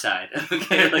parentheses Darkseid.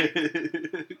 Okay, like,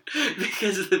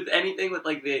 because anything with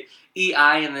like the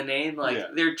E-I in the name,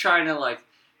 like they're trying to like,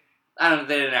 I don't know,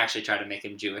 they didn't actually try to make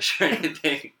him Jewish or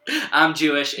anything. I'm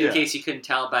Jewish, in case you couldn't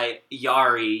tell by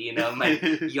Yari, my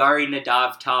Yari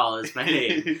Nadav Tal is my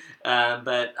name.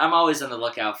 But I'm always on the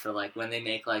lookout for like when they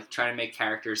make like, try to make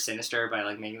characters sinister by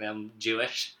like making them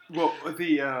Jewish. Well,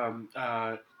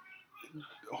 the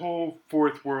whole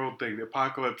fourth world thing, the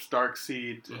Apocalypse,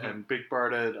 Darkseid, and Big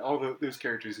Barda, all those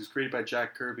characters is created by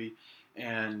Jack Kirby,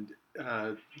 and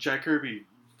Jack Kirby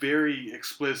very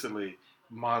explicitly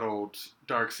modeled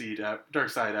Darkseid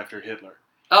after Hitler.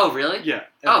 Oh, really? Yeah.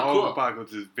 And all of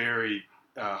Apocalypse is very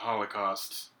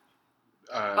Holocaust.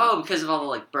 Because of all the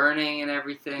like burning and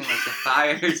everything, like the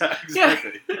fires. Yeah,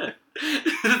 exactly.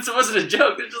 It wasn't a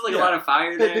joke. There's just like a lot of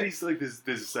fire there. But he's like this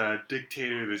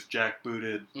dictator, this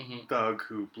jackbooted thug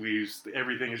who believes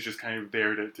everything is just kind of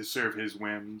there to serve his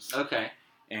whims. Okay.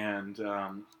 And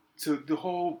so the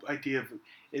whole idea of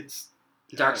it's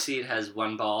Darkseid has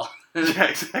one ball. Yeah,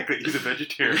 exactly. He's a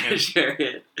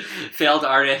vegetarian. Failed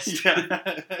artist.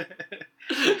 Yeah.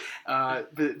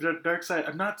 The Darkseid,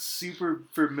 I'm not super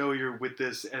familiar with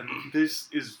this, and this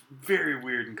is very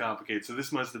weird and complicated, so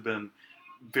this must have been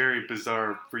very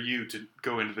bizarre for you to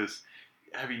go into this,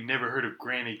 having never heard of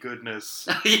Granny Goodness.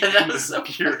 Yeah, that was so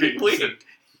fucking weird.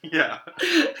 Yeah.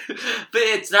 But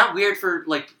it's not weird for,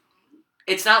 like,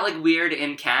 it's not, like, weird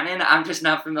in canon. I'm just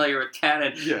not familiar with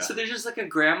canon. Yeah. So there's just, like, a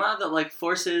grandma that, like,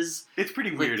 forces... It's pretty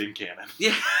weird in canon.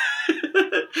 Yeah.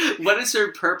 What is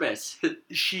her purpose?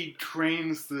 She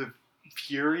trains the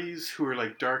Furies, who are,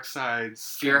 like,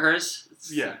 Darkseid's... Führers?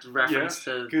 Yeah. Reference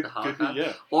to the Holocaust. Could be,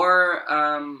 yeah. Or,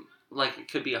 like,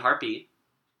 it could be a harpy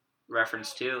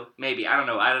reference, too. Maybe. I don't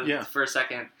know. For a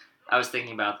second... I was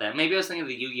thinking about that. Maybe I was thinking of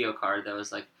the Yu-Gi-Oh card that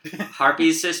was like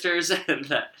Harpy's sisters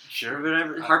and sure,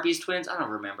 whatever. Harpy's twins. I don't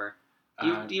remember.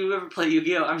 Do you ever play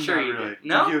Yu-Gi-Oh? I'm sure you really. did.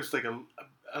 No, Yu-Gi-Oh's like a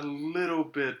little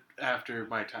bit after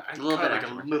my time. I caught like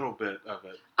a little bit of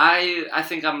it. I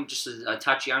think I'm just a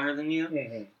touch younger than you.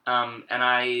 Mm-hmm. And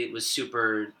I was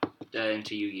super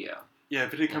into Yu-Gi-Oh. Yeah,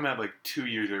 if it had come out like 2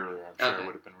 years earlier, I'm sure I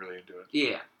would have been really into it.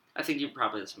 Yeah, I think you're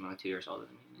probably something like 2 years older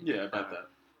than me. Yeah, about that.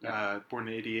 Born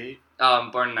in 88?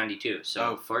 Born in 92,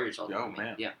 so 4 years older than me.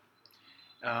 Man. Yeah.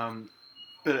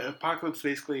 But Apocalypse,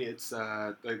 basically, it's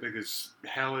like this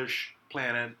hellish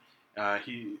planet.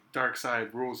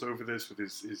 Darkseid rules over this with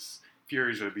his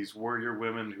Furies, are these warrior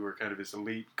women who are kind of his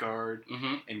elite guard.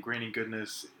 Mm-hmm. And Granny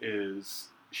Goodness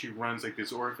she runs like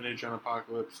this orphanage on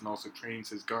Apocalypse and also trains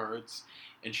his guards.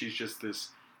 And she's just this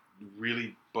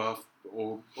really buff,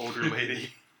 older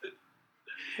lady.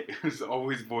 It was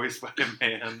always voiced by a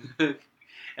man, and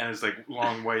it's like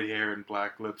long white hair and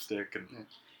black lipstick,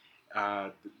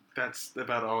 That's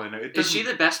about all I know. Is she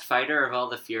the best fighter of all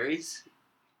the Furies?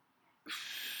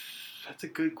 That's a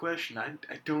good question. I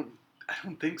don't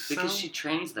think so. Because she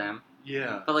trains them.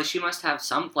 Yeah. But, like, she must have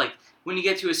some, like, when you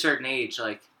get to a certain age,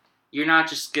 like, you're not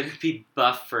just gonna be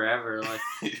buff forever.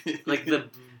 Like the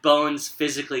bones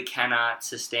physically cannot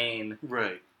sustain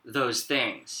right. those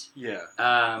things.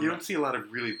 Yeah. You don't see a lot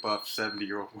of really buff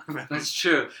 70-year-old women. That's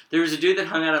true. There was a dude that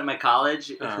hung out at my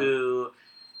college who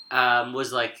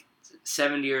was, like,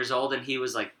 70 years old, and he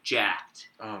was, like, jacked.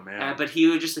 Oh, man. But he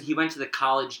went to the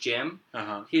college gym.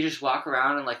 Uh-huh. He'd just walk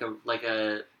around in, like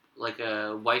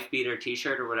a wife beater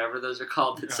T-shirt or whatever those are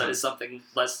called that says something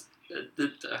less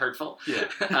hurtful. Yeah.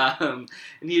 And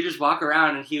he'd just walk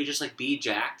around, and he would just, like, be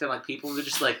jacked, and, like, people would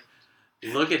just, like,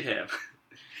 look at him.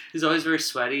 He's always very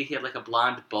sweaty. He had, like, a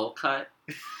blonde bowl cut.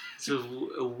 So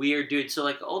a weird dude. So,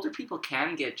 like, older people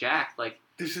can get jacked. Like,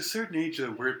 there's a certain age though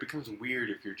where it becomes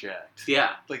weird if you're jacked.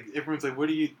 Yeah. Like, everyone's like, what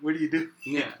do you do?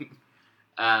 Yeah.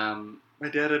 My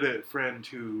dad had a friend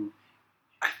who,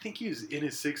 I think he was in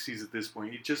his 60s at this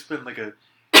point. He'd just been like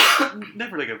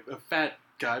never like a fat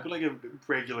guy, but like a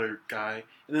regular guy.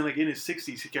 And then, like, in his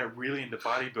 60s, he got really into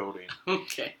bodybuilding.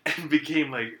 Okay. And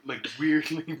became like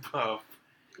weirdly buff.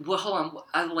 Well, hold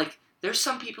on. There's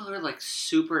some people who are, like,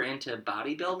 super into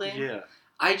bodybuilding. Yeah.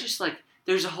 I just, like,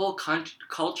 there's a whole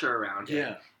culture around it.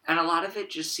 Yeah. And a lot of it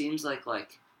just seems like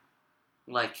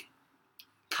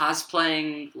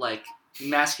cosplaying, like,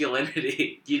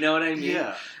 masculinity. Do you know what I mean?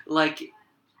 Yeah.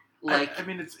 I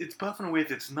mean, it's buff in a way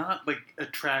that's not, like,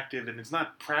 attractive and it's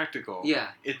not practical. Yeah.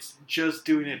 It's just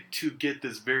doing it to get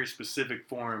this very specific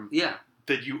form. Yeah.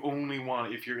 That you only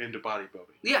want if you're into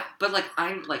bodybuilding. Yeah, but, like,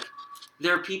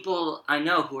 there are people I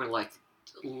know who are, like,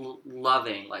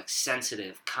 loving, like,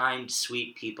 sensitive, kind,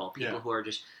 sweet people who are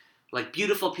just, like,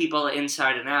 beautiful people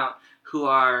inside and out who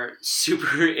are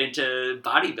super into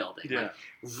bodybuilding. Yeah.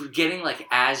 Like, getting, like,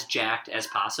 as jacked as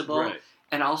possible. Right.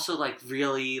 And also, like,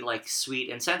 really, like,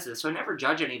 sweet and sensitive. So I never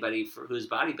judge anybody for who's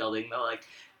bodybuilding, but, like,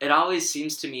 it always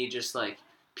seems to me just, like,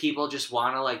 people just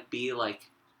want to, like, be, like,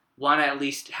 want to at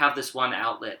least have this one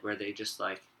outlet where they just,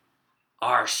 like,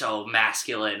 are so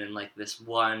masculine in, like, this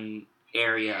one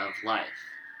area of life.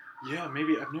 Yeah,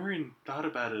 maybe. I've never even thought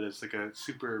about it as, like, a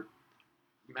super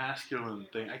masculine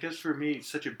thing. I guess for me,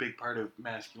 such a big part of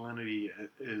masculinity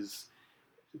is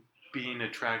being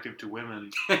attractive to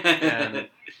women. And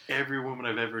every woman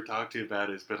I've ever talked to about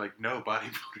it has been like, no,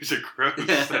 bodybuilders are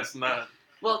gross. That's not...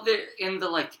 Well, in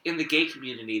the gay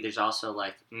community, there's also,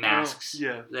 like, masks. Oh,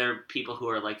 yeah. There are people who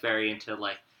are, like, very into,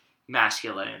 like,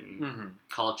 masculine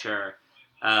culture.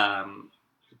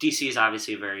 DC is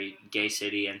obviously a very gay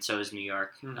city, and so is New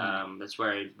York. Mm-hmm. That's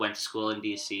where I went to school in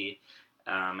DC,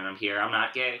 and I'm here. I'm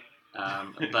not gay,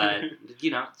 but, you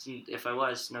know, if I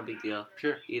was, no big deal.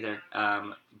 Sure. Either.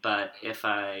 But if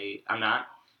I'm not.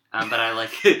 But I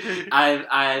like,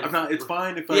 I'm not, it's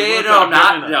fine if I I'm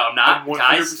not.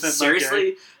 Guys,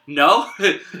 seriously, no.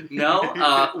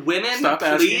 Women,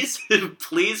 please,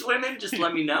 please, women, just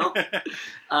let me know.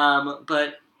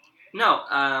 But no,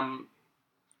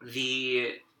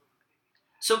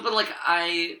 but like,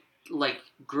 I, like,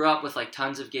 grew up with, like,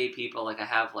 tons of gay people. Like, I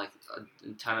have, like, a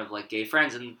ton of, like, gay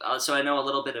friends, and so I know a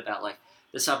little bit about, like,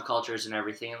 the subcultures and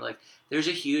everything. And, like, there's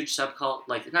a huge subculture,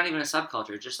 like, not even a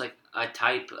subculture, just, like, a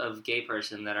type of gay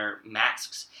person that are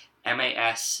masks.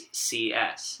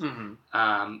 MASCS.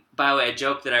 By the way, a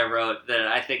joke that I wrote that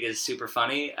I think is super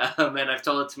funny, and I've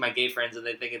told it to my gay friends and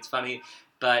they think it's funny,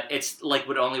 but it's, like,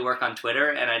 would only work on Twitter,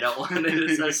 and I don't want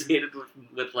it associated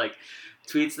with like,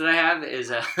 tweets that I have,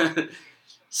 is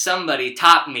somebody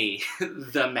taught me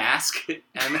the mask,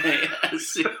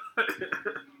 MASC.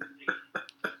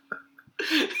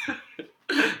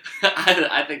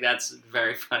 I think that's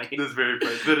very funny. That's very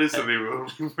funny. That is something that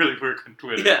will really work on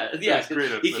Twitter. Yeah.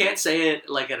 You can't say it,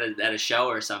 like, at a show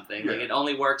or something. Yeah. Like, it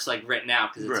only works, like, written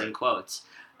out because it's in quotes.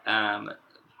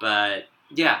 But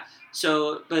yeah.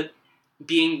 So, but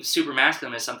being super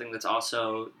masculine is something that's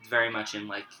also very much in,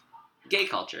 like, gay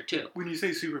culture too. When you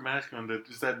say super masculine,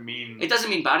 does that mean? It doesn't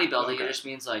mean bodybuilding. Okay. It just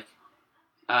means, like,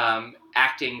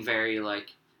 acting very,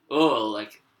 like,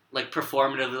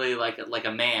 performatively like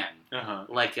a man,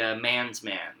 like a man's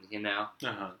man, you know.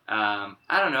 I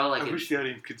don't know. Like, I wish the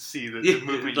audience could see the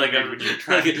movement like you made when you're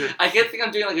trying to. I think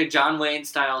I'm doing, like, a John Wayne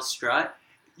style strut.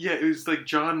 Yeah, it was like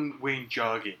John Wayne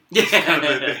jogging. Yeah, kind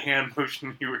of the hand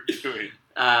motion you were doing.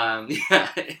 Yeah,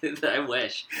 I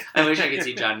wish I could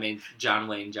see John Wayne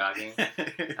jogging.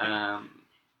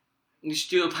 You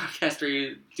should do a podcast where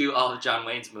you do all of John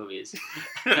Wayne's movies.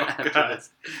 Oh, God.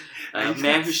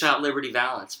 Man Who Shot Liberty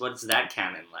Valance. What's that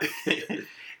canon like?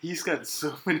 He's got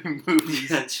so many movies.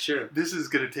 That's true. This is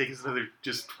going to take us another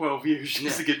just 12 years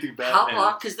just to get through How Batman.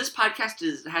 long? Because this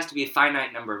podcast has to be a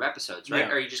finite number of episodes, right? Yeah.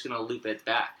 Or are you just going to loop it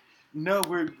back? No,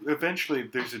 eventually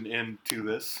there's an end to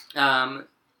this.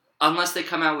 Unless they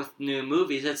come out with new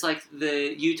movies. It's like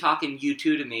the You Talking U2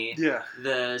 to Me, Yeah.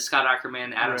 the Scott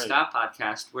Ackerman, Adam Right. Scott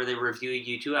podcast, where they review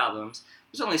U2 albums.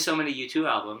 There's only so many U2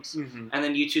 albums. Mm-hmm. And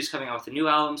then U2's coming out with a new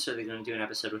album, so they're going to do an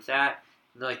episode with that.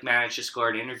 They managed to score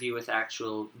an interview with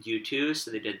actual U2, so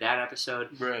they did that episode.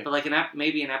 Right. But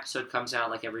maybe an episode comes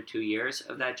out every 2 years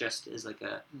of that, just as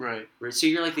a Right. So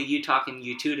you're like the You Talking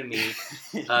U2 to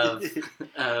Me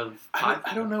of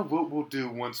I don't know what we'll do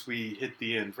once we hit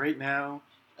the end. Right now,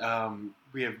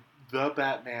 we have The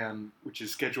Batman, which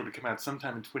is scheduled to come out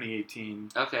sometime in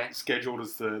 2018. Okay. Scheduled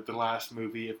as the last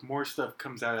movie. If more stuff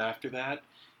comes out after that,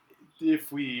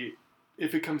 if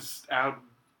it comes out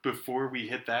before we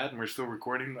hit that and we're still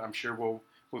recording, I'm sure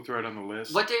we'll throw it on the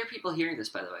list. What day are people hearing this,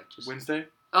 by the way? Wednesday?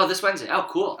 Oh, this Wednesday. Oh,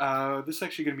 cool. This is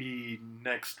actually going to be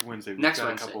next Wednesday. We've Next got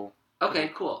Wednesday. A couple.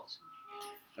 Okay, cool.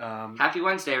 Um, Happy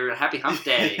Wednesday, or Happy Hump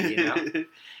Day, you know?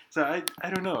 So I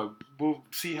don't know. We'll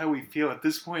see how we feel. At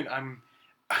this point, I'm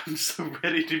so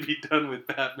ready to be done with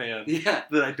Batman Yeah.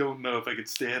 that I don't know if I could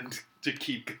stand to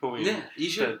keep going. Yeah, you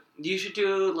should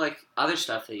do other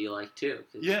stuff that you like too.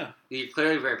 'Cause Yeah. you're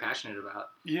clearly very passionate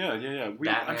about. Yeah.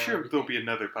 Batman I'm sure and there'll be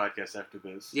another podcast after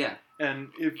this. Yeah,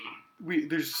 And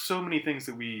there's so many things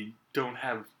that we don't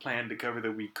have planned to cover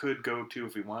that we could go to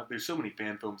if we want. There's so many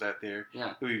fan films out there.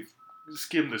 Yeah. We've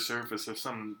skimmed the surface of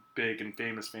some big and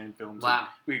famous fan films. Wow.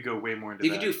 We could go way more into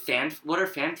you that. could do What are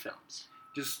fan films?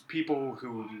 Just people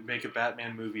who make a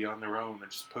Batman movie on their own and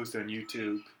just post it on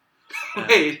YouTube.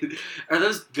 Wait, are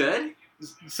those good?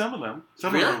 Some of them.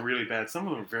 Some Really? of them are really bad. Some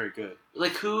of them are very good.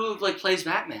 Who plays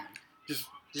Batman? Just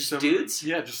Some dudes?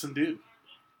 Yeah, just some dude.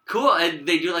 Cool, and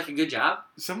they do a good job.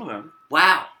 Some of them.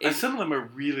 Wow. And some of them are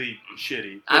really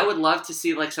shitty. I would love to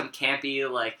see some campy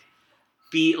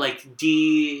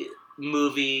D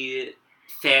movie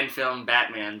fan film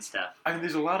Batman stuff. I mean,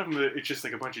 there's a lot of them that it's just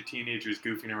a bunch of teenagers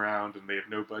goofing around and they have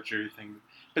no budget or anything.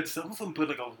 But some of them put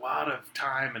a lot of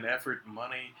time and effort and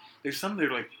money. There's some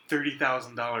that are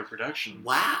 $30,000 productions.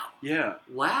 Wow. Yeah.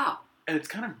 Wow. And it's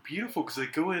kind of beautiful because they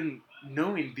go in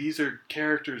knowing these are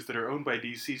characters that are owned by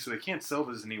DC, so they can't sell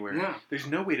this anywhere. Yeah. There's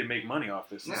no way to make money off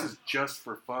this. This Yeah. is just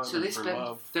for fun So and they for spent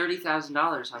love.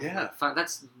 $30,000 on Yeah. fun.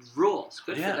 That's rules.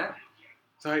 Good Yeah. for them.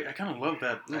 So I kind of love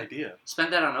that Yeah. idea.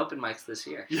 Spend that on open mics this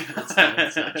year. Yeah.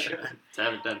 That's not true. I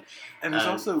haven't done And there's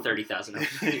also 30,000 open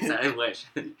mics. I wish.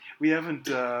 we haven't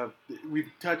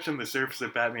we've touched on the surface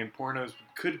of Batman pornos. We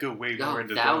could go way more Oh,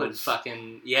 into that would those.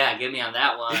 fucking get me on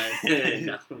that one.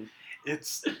 No.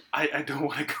 It's I don't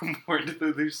want to go more into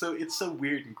those. It's so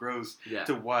weird and gross Yeah.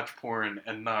 to watch porn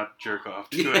and not jerk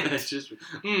off to Yeah, it. it's just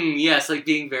yes,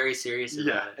 being very serious about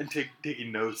Yeah, it. and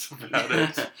taking notes about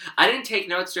it. I didn't take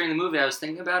notes during the movie. I was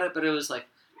thinking about it, but it was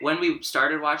when we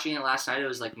started watching it last night. It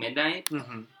was midnight,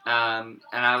 Mm-hmm. and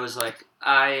I was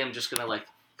I am just gonna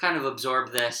kind of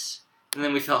absorb this, and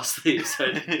then we fell asleep. So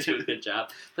I didn't do a good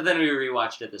job. But then we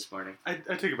rewatched it this morning. I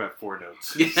took about 4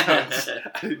 notes. Yeah. So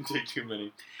I didn't take too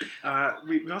many.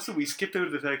 We skipped over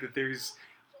the fact that there's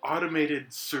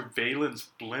automated surveillance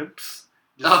blimps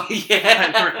Oh flying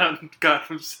yeah, around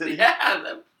Gotham City.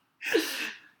 yeah.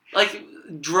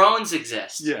 Drones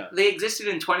exist. Yeah. They existed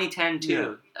in 2010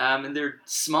 too, and they're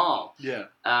small. Yeah,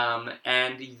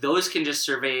 And those can just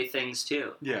survey things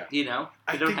too. yeah. You know,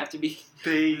 I they don't think have to be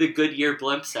They, the Goodyear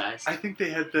blimp size. I think they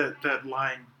had that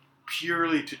line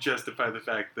purely to justify the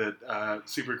fact that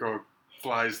Supergirl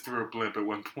flies through a blimp at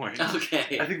one point.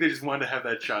 Okay. I think they just wanted to have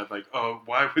that shot,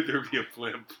 why would there be a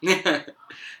blimp?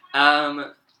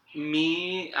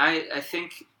 I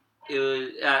think it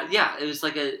was.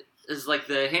 It was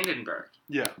the Hindenburg.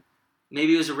 Yeah,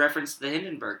 Maybe it was a reference to the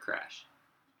Hindenburg crash.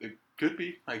 it could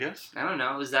be, I guess. I don't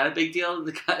know. Was that a big deal in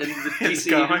the In DC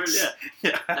comics? universe?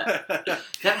 Yeah. Yeah.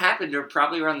 That happened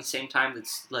probably around the same time that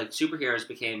superheroes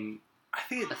became. I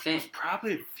think A it thing. was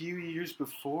probably a few years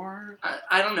before.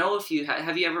 I don't know if you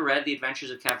have you ever read The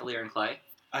Adventures of Cavalier and Clay?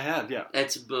 I have, yeah.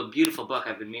 It's a beautiful book.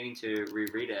 I've been meaning to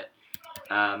reread it.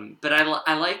 But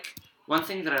I like one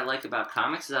thing that I like about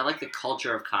comics is I like the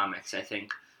culture of comics. I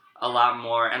think a lot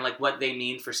more and what they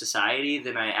mean for society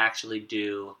than I actually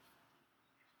do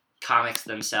comics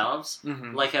themselves.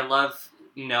 Mm-hmm. I love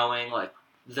knowing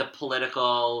the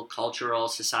political, cultural,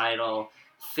 societal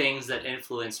things that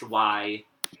influenced why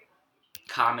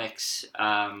comics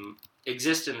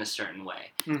exist in a certain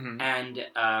way. Mm-hmm. And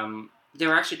they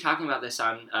were actually talking about this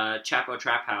on Chapo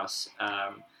Trap House,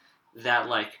 that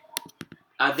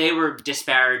they were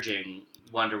disparaging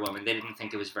Wonder Woman. They didn't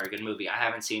think it was a very good movie. I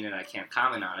haven't seen it. I can't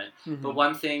comment on it. Mm-hmm. But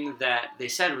one thing that they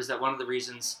said was that one of the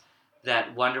reasons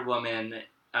that Wonder Woman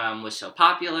was so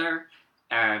popular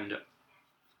and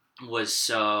was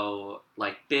so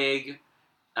like big,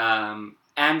 and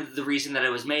the reason that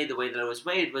it was made the way that it was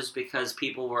made was because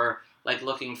people were like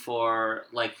looking for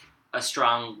like a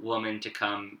strong woman to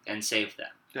come and save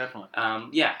them. Definitely.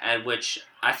 Yeah, and which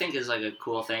I think is like a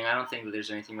cool thing. I don't think that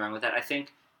there's anything wrong with that. I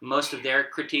think most of their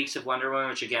critiques of Wonder Woman,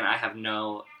 which again I have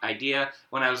no idea.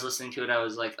 When I was listening to it, I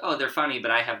was like, oh, they're funny, but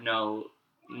I have no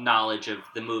knowledge of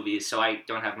the movies, so I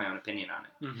don't have my own opinion on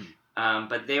it. Mm-hmm.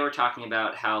 But they were talking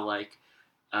about how like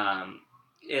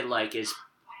it like is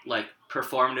like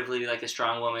performatively like a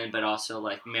strong woman, but also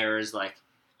like mirrors like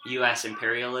U.S.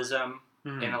 imperialism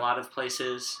Mm-hmm. in a lot of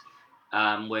places,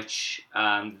 which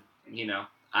you know,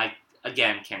 I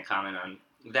again can't comment on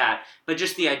that. But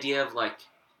just the idea of like,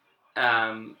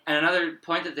 and another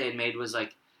point that they had made was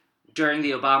like during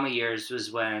the Obama years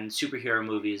was when superhero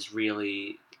movies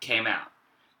really came out,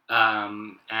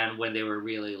 and when they were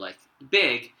really like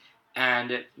big.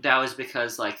 And that was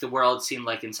because like the world seemed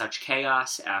like in such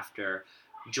chaos after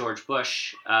George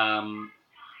Bush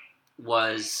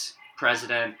was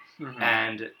president, Mm-hmm.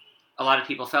 and a lot of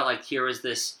people felt like here was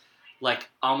this like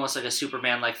almost like a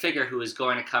Superman-like figure who was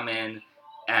going to come in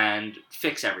and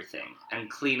fix everything and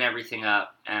clean everything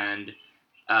up, and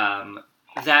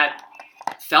that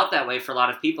felt that way for a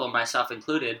lot of people, myself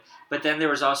included. But then there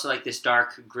was also like this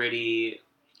dark, gritty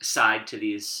side to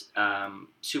these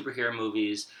superhero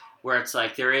movies where it's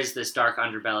like there is this dark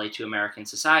underbelly to American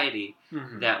society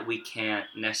Mm-hmm. that we can't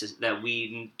that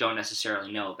we don't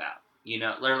necessarily know about. You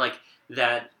know, or like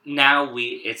that now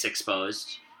it's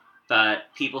exposed, but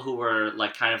people who were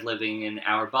like kind of living in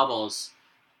our bubbles,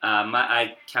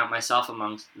 I count myself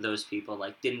amongst those people,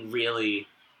 like didn't really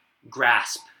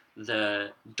grasp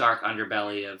the dark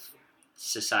underbelly of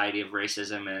society, of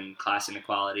racism and class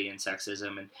inequality and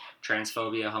sexism and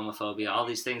transphobia, homophobia, all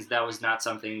these things. That was not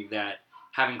something that,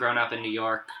 having grown up in New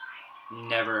York,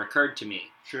 never occurred to me.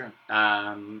 Sure.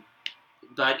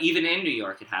 But even in New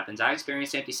York, it happens. I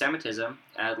experienced anti-Semitism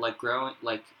at like growing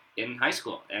like in high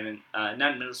school and in,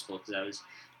 not in middle school because I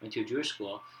went to a Jewish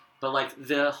school, but like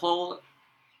the whole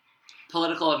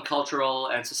political and cultural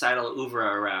and societal oeuvre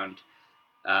around.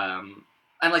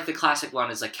 And like the classic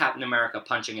one is like Captain America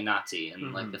punching a Nazi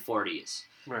in like the 40s,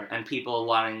 Right. and people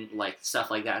wanting like stuff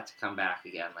like that to come back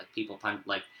again, like people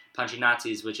punching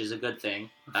Nazis, which is a good thing.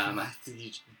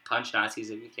 You punch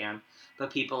Nazis if you can,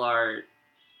 but people are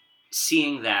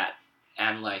seeing that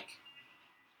and like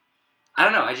I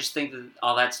don't know. I just think that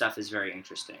all that stuff is very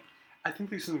interesting. I think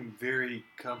there's something very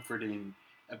comforting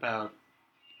about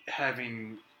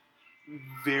having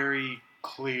very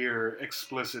clear,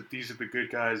 explicit, these are the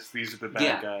good guys, these are the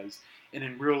bad guys. And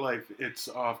in real life, it's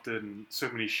often so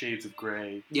many shades of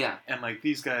gray. Yeah. And like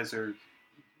these guys are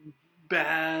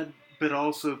bad, but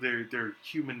also they're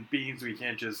human beings. We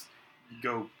can't just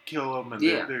go kill them. And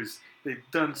they've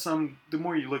done some. The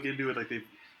more you look into it, like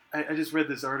I just read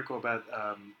this article about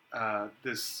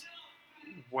this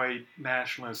white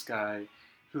nationalist guy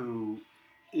who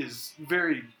is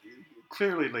very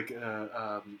clearly like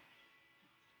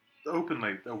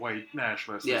openly a white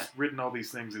nationalist. Yeah. Has written all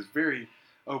these things. Is very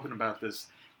open about this,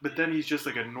 but then he's just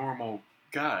like a normal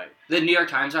guy. The New York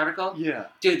Times article? Yeah.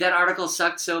 Dude, that article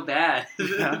sucked so bad.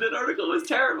 Yeah. That article was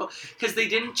terrible. Because they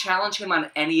didn't challenge him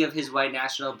on any of his white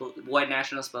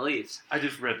nationalist beliefs. I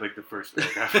just read like the first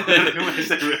paragraph when I read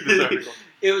this article.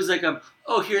 It was like,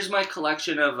 here's my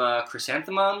collection of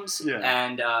chrysanthemums,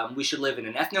 and we should live in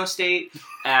an ethno-state,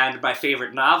 and my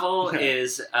favorite novel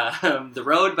is The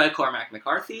Road by Cormac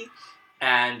McCarthy,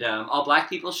 and all black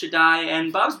people should die,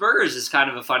 and Bob's Burgers is kind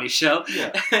of a funny show.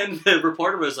 Yeah. And the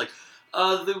reporter was like,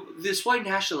 this white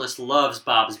nationalist loves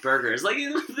Bob's Burgers. Like,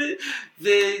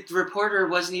 the reporter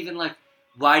wasn't even like,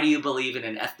 why do you believe in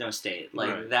an ethno-state?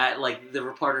 Like, that, like, the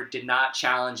reporter did not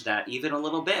challenge that even a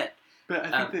little bit.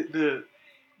 But I think that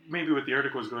maybe what the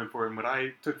article was going for and what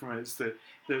I took from it is that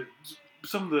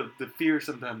some of the fear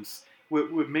sometimes,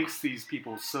 what makes these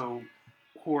people so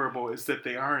horrible is that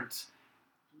they aren't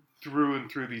through and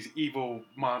through these evil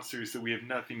monsters that we have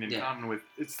nothing in common with.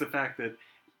 It's the fact that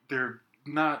they're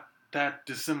not that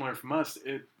dissimilar from us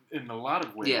in a lot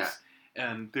of ways. Yeah.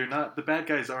 And they're not, the bad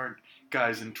guys aren't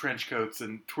guys in trench coats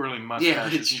and twirling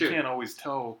mustaches. Yeah, it's true. You can't always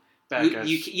tell bad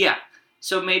guys.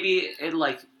 So maybe it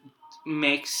like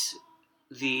makes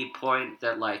the point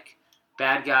that like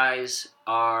bad guys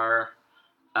are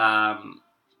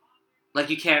like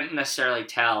you can't necessarily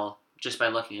tell just by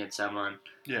looking at someone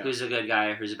who's a good guy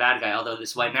or who's a bad guy. Although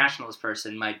this white nationalist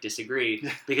person might disagree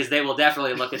because they will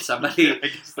definitely look at somebody.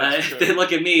 If they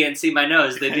look at me and see my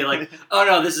nose, they'd be like, "Oh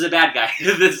no, this is a bad guy.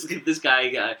 this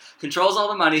guy controls all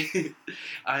the money."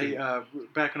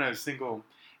 Back when I was single,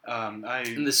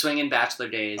 in the swinging bachelor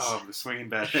days. Oh, the swinging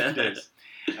bachelor days.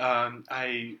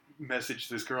 I messaged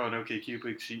this girl on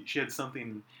OkCupid. She had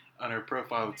something on her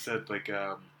profile that said like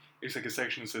it's like a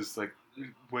section that says like,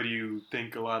 what do you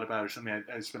think a lot about, or something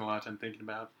I spent a lot of time thinking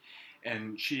about,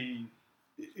 and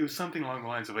it was something along the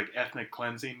lines of like ethnic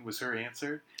cleansing was her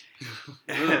answer.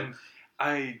 And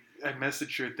I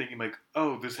messaged her thinking like,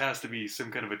 oh, this has to be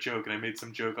some kind of a joke, and I made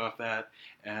some joke off that,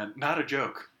 and not a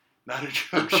joke.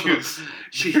 She was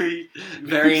very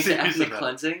into ethnic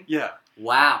cleansing. Yeah.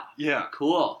 Wow. Yeah.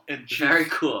 Cool. And very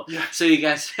cool. Yeah. So you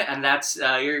guys, and that's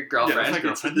your girlfriend. Yeah,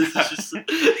 that's my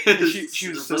girlfriend. She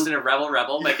was listening to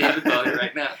Rebel by David Bowie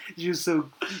right now. She was so.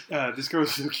 This girl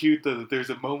was so cute though that there's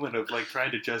a moment of like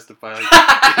trying to justify. Like,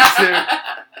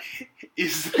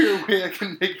 is there a way I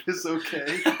can make this okay?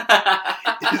 Is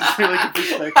there like a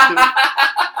perspective?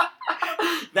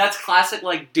 That's classic,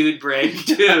 like, dude brain,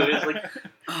 too. It's like,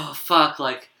 oh, fuck,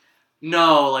 like,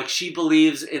 no, like, she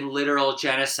believes in literal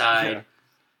genocide.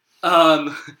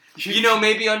 Yeah.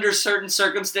 Maybe under certain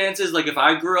circumstances, like, if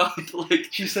I grew up, like...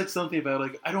 She said something about,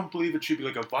 like, I don't believe it should be,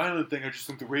 like, a violent thing. I just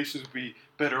think the races would be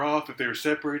better off if they were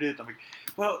separated. I'm like,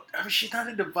 well, I mean, she's not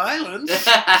into violence.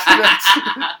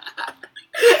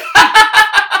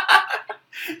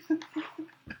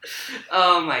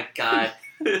 Oh, my God.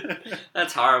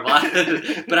 That's horrible.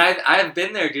 But I've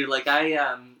been there, dude. Like I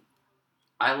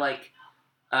have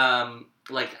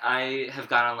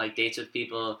gone on like dates with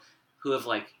people who have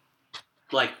like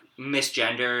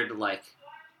misgendered like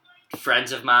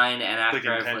friends of mine, and after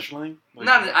like intentionally?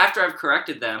 after I've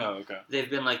corrected them, okay. They've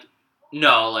been like,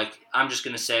 no, like I'm just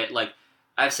gonna say it. Like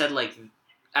I've said, like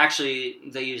actually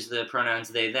they use the pronouns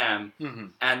they them, mm-hmm.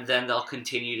 and then they'll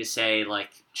continue to say like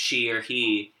she or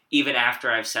he. Even after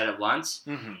I've said it once,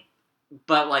 mm-hmm.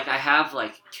 But like I have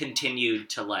like continued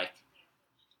to like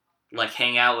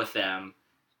hang out with them,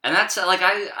 and that's like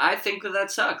I think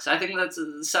that sucks. I think that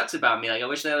sucks about me. Like I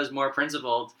wish that I was more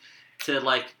principled to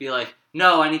like be like,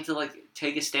 no, I need to like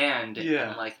take a stand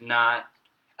and like not.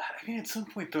 I mean, at some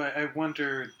point though, I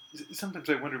wonder. Sometimes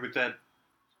I wonder with that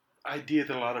idea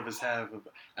that a lot of us have of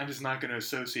I'm just not going to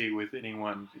associate with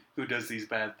anyone who does these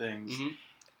bad things. Mm-hmm.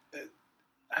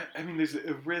 I mean, there's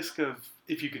a risk of,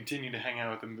 if you continue to hang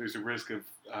out with them, there's a risk of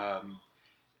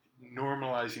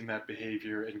normalizing that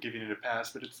behavior and giving it a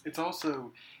pass. But it's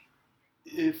also,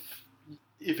 if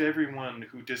everyone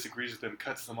who disagrees with them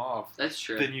cuts them off, that's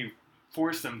true. Then you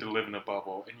force them to live in a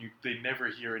bubble, and they never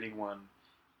hear anyone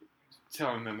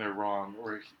telling them they're wrong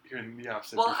or hearing the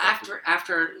opposite. Well,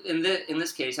 after in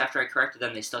this case, after I corrected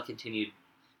them, they still continued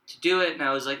to do it, and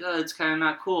I was like, oh, it's kind of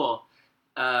not cool.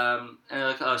 And they're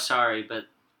like, oh, sorry, but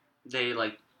they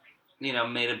like,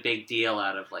 made a big deal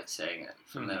out of like saying it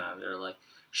from then on. They're like,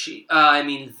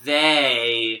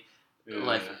 they,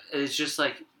 like, it's just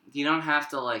like, you don't have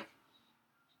to like,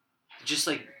 just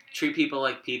like treat people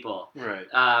like people. Right.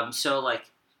 So like,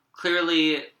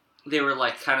 clearly they were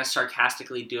like kind of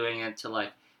sarcastically doing it to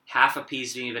like half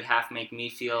appease me, but half make me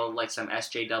feel like some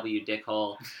SJW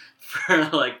dickhole for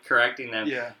like correcting them.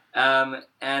 Yeah.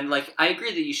 And like I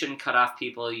agree that you shouldn't cut off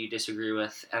people you disagree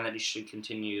with, and that you should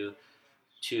continue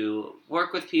to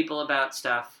work with people about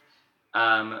stuff.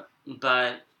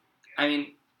 But I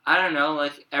mean, I don't know.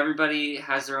 Like everybody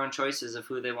has their own choices of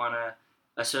who they want to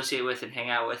associate with and hang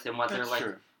out with, and what their like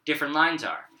different lines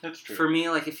are. That's true. For me,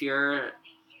 like if you're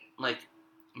like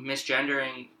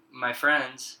misgendering my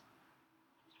friends,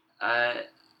 I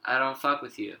don't fuck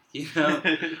with you,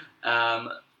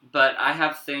 but I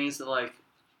have things that like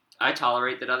I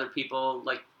tolerate that other people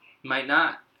like might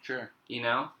not. Sure.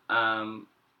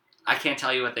 I can't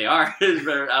tell you what they are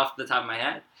off the top of my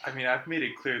head. I mean, I've made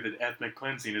it clear that ethnic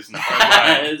cleansing isn't a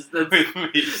hard line with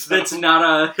me. So. That's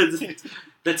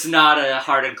not a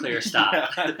hard and clear stop.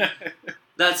 Yeah.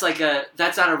 That's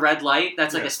not a red light.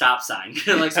 That's like a stop sign.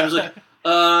 Like someone's like,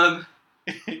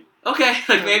 okay,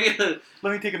 like maybe.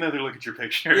 Let me take another look at your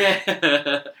picture.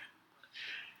 Yeah.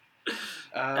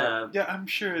 Yeah, I'm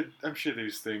sure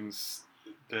there's things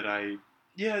that I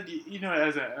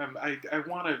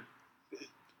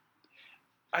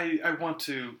want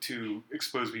to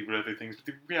expose people to other things, but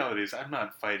the reality is I'm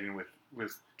not fighting with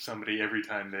somebody every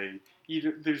time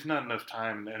there's not enough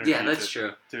time and energy. Yeah, that's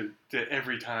true. To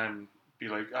every time be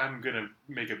like, I'm gonna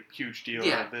make a huge deal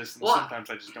out of this, and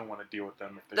sometimes I just don't want to deal with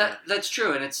them. That's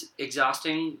true, and it's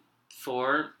exhausting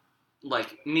for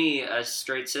like me, a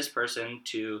straight cis person,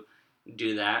 to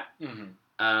do that. Mm-hmm.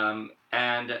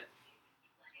 And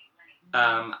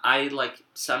I like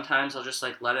sometimes I'll just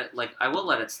like let it like I will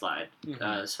let it slide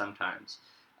sometimes,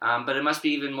 but it must be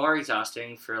even more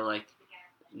exhausting for like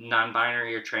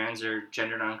non-binary or trans or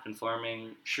gender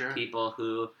non-conforming people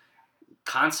who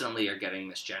constantly are getting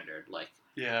misgendered like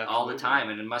all the time,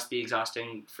 and it must be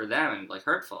exhausting for them and like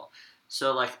hurtful.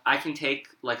 So like I can take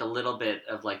like a little bit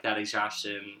of like that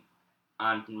exhaustion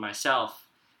on myself,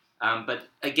 but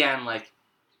again like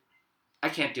I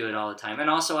can't do it all the time, and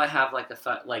also I have like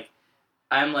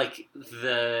I'm like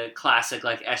the classic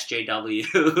like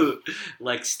SJW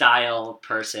like style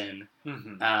person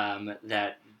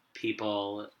that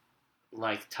people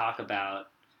like talk about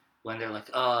when they're like,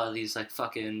 oh, these like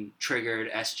fucking triggered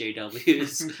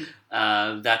SJWs.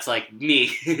 That's like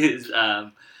me.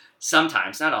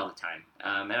 Sometimes, not all the time.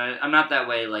 And I'm not that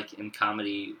way like in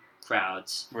comedy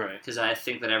crowds, right? Because I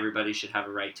think that everybody should have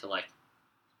a right to like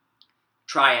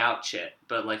try out shit.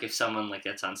 But like if someone like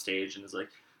gets on stage and is like,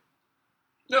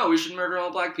 no, we should murder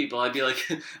all black people, I'd be like,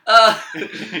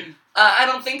 I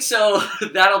don't think so.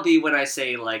 That'll be when I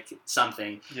say like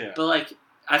something. Yeah. But like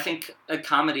I think a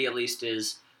comedy at least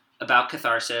is about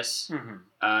catharsis,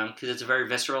 because it's a very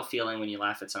visceral feeling when you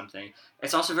laugh at something.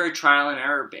 It's also very trial and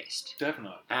error based.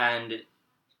 Definitely. And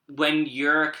when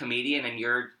you're a comedian and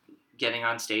you're getting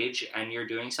on stage and you're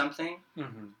doing something,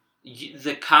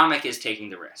 the comic is taking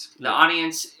the risk. The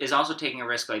audience is also taking a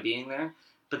risk by being there,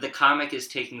 but the comic is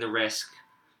taking the risk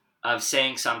of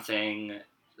saying something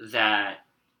that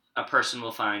a person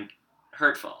will find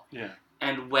hurtful. Yeah.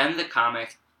 And when the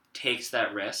comic takes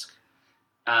that risk,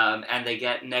 and they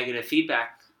get negative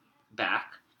feedback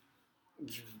back,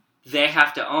 they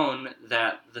have to own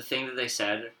that the thing that they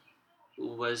said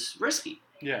was risky.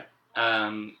 Yeah.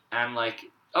 And like,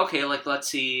 okay, like let's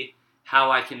see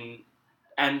how I can.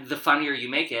 And the funnier you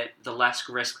make it, the less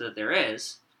risk that there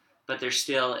is, but there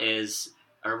still is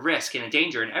a risk and a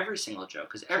danger in every single joke,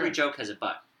 because every joke has a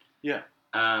but. Yeah.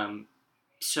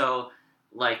 So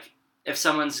like if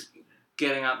someone's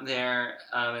getting up there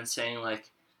and saying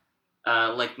like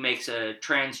makes a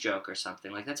trans joke or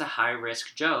something, like that's a high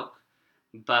risk joke,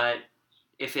 but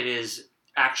if it is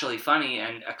actually funny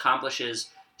and accomplishes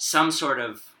some sort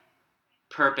of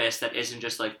purpose that isn't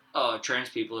just like, oh, trans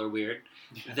people are weird,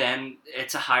 then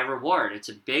it's a high reward. It's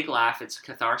a big laugh. It's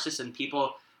catharsis, and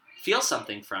people feel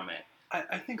something from it.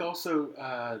 I think also,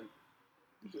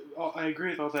 I agree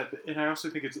with all that, and I also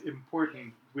think it's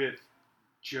important with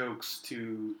jokes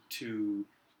to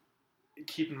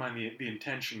keep in mind the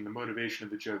intention, the motivation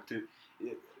of the joke.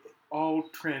 All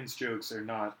trans jokes are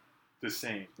not the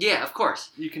same. Yeah, of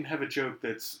course. You can have a joke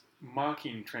that's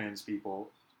mocking trans people,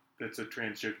 that's a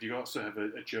trans joke. You also have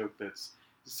a joke that's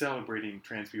celebrating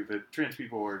trans people. That trans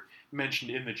people are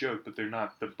mentioned in the joke, but they're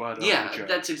not the butt of the joke. Yeah,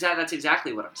 that's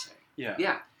exactly what I'm saying. Yeah.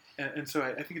 Yeah. And so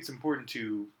I think it's important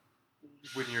to,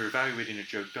 when you're evaluating a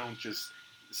joke, don't just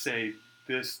say,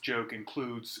 this joke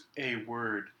includes a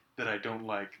word that I don't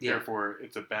like, therefore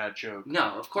it's a bad joke.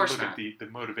 No, of course not. Look at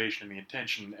the motivation and the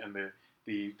intention and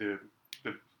the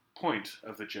point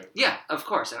of the joke. Yeah, of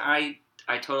course, and I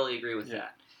totally agree with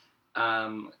that.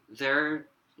 There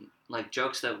like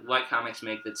jokes that white comics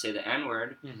make that say the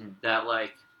N-word that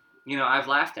like, you know, I've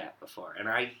laughed at before, and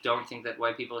I don't think that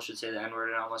white people should say the N-word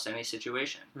in almost any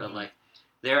situation. But like,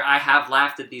 I have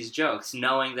laughed at these jokes,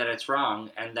 knowing that it's wrong,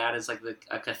 and that is like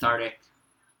a cathartic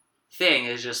thing.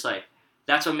 Is just like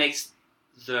that's what makes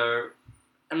and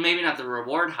maybe not the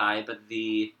reward high, but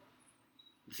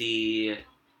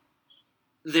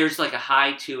there's like a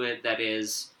high to it that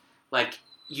is like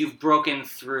you've broken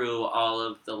through all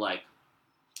of the like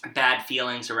bad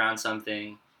feelings around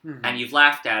something, and you've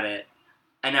laughed at it.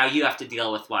 And now you have to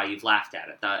deal with why you've laughed at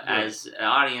it. As an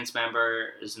audience member,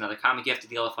 as another comic, you have to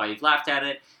deal with why you've laughed at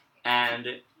it. And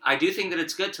I do think that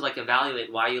it's good to like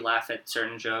evaluate why you laugh at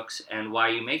certain jokes and why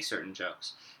you make certain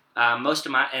jokes. Most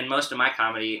of my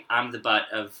comedy, I'm the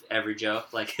butt of every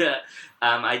joke. Like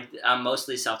I'm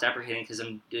mostly self-deprecating because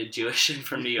I'm Jewish and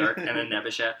from New York and a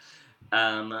Nebusha.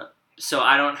 So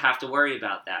I don't have to worry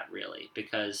about that really,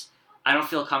 because I don't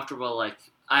feel comfortable like.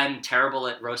 I'm terrible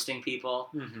at roasting people.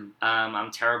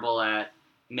 I'm terrible at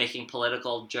making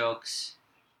political jokes.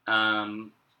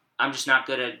 I'm just not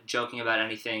good at joking about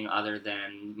anything other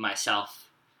than myself,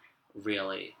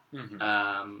 really.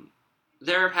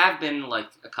 There have been like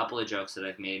a couple of jokes that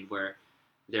I've made where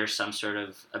there's some sort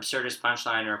of absurdist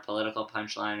punchline or a political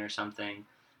punchline or something.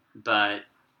 But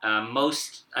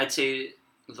I'd say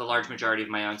the large majority of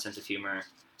my own sense of humor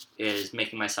is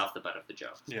making myself the butt of the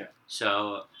joke. Yeah.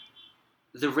 So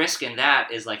the risk in that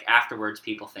is like afterwards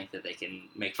people think that they can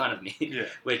make fun of me,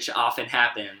 which often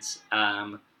happens.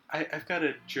 I I've got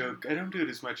a joke. I don't do it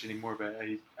as much anymore, but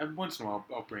once in a while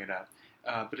I'll bring it up.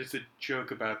 But it's a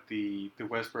joke about the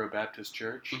Westboro Baptist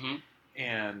Church, Mm-hmm.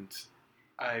 and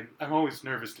I'm always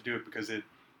nervous to do it because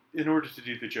in order to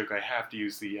do the joke, I have to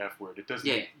use the F word. It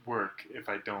doesn't work if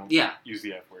I don't use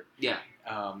the F word. Yeah.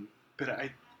 But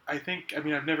I think, I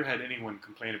mean, I've never had anyone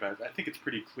complain about it. I think it's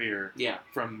pretty clear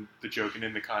from the joke and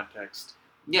in the context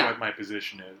what my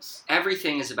position is.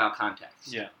 Everything is about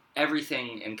context. Yeah.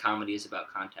 Everything in comedy is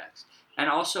about context. And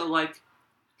also, like,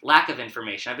 lack of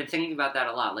information. I've been thinking about that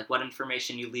a lot. Like, what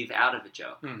information you leave out of a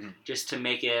joke. Mm-hmm. Just to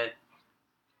make it,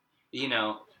 you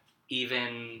know,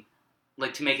 even,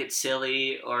 like, to make it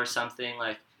silly or something.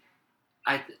 Like,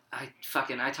 I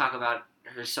talk about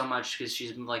her so much because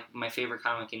she's, like, my favorite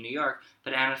comic in New York.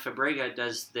 But Anna Fabrega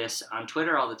does this on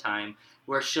Twitter all the time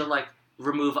where she'll, like,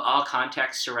 remove all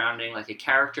context surrounding, like, a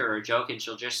character or a joke, and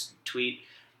she'll just tweet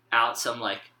out some,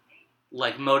 like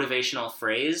motivational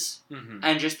phrase, mm-hmm.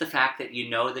 and just the fact that you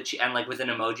know that and like with an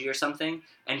emoji or something,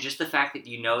 and just the fact that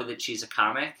you know that she's a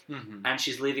comic, mm-hmm. and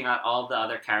she's leaving out all the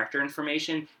other character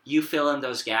information, you fill in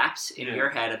those gaps in your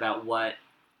head about what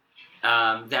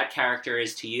that character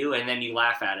is to you, and then you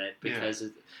laugh at it because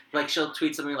like she'll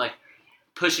tweet something like,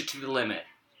 push it to the limit,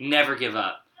 never give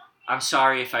up, I'm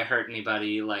sorry if I hurt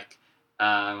anybody, like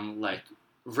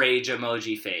rage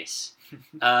emoji face.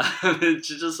 It's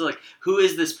just like, who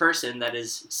is this person that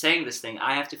is saying this thing?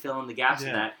 I have to fill in the gaps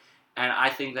in that, and I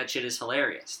think that shit is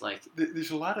hilarious. Like,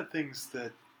 there's a lot of things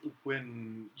that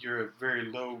when you're a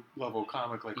very low level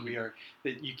comic like we are,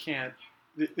 that you can't.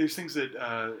 There's things that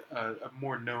a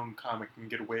more known comic can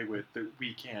get away with that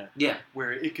we can't. Yeah.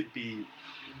 Where it could be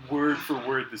word for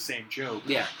word the same joke.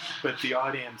 Yeah. But the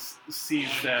audience sees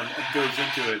them and goes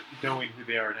into it knowing who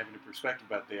they are and having a perspective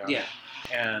about who they are. Yeah.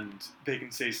 And they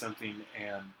can say something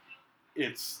and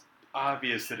it's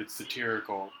obvious that it's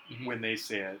satirical when they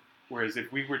say it. Whereas if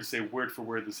we were to say word for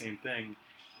word the same thing,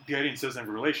 the audience doesn't have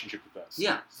a relationship with us.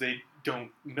 Yeah. They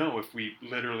don't know if we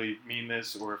literally mean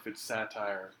this or if it's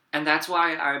satire. And that's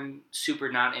why I'm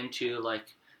super not into, like,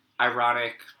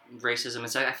 ironic racism.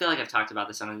 And I feel like I've talked about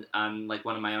this on like,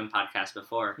 one of my own podcasts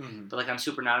before. Mm-hmm. But, like, I'm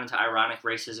super not into ironic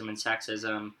racism and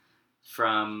sexism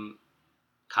from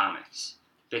comics.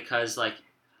 Because, like,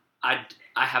 I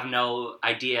have no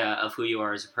idea of who you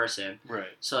are as a person. Right.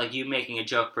 So, like, you making a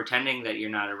joke pretending that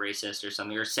you're not a racist or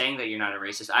something, or saying that you're not a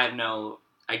racist, I have no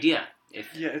idea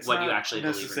it's what not you actually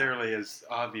believe. necessarily as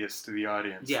obvious to the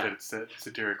audience that it's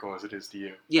satirical as it is to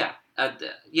you. Yeah.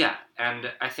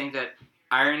 And I think that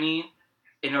irony,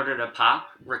 in order to pop,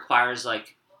 requires,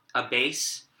 like, a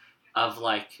base of,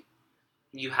 like,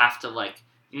 you have to, like,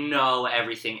 know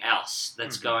everything else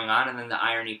that's going on, and then the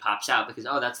irony pops out because,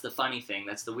 oh, that's the funny thing,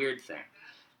 that's the weird thing.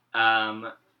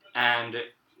 And,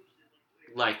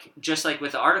 like, just like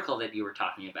with the article that you were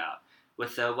talking about,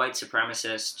 with the white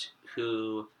supremacist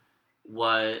who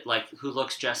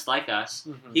looks just like us,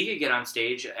 he could get on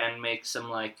stage and make some,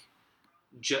 like,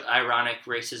 ironic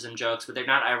racism jokes, but they're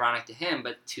not ironic to him,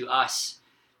 but to us,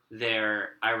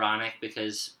 they're ironic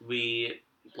because we,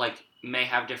 like, may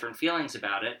have different feelings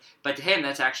about it, but to him,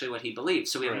 that's actually what he believes.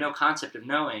 So we have no concept of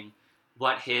knowing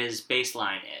what his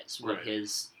baseline is, what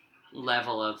his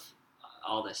level of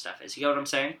all this stuff is. You get what I'm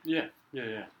saying? Yeah.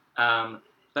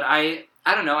 But I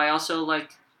don't know. I also,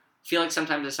 like, feel like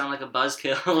sometimes I sound like a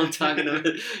buzzkill talking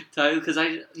because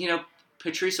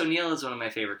Patrice O'Neal is one of my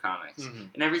favorite comics,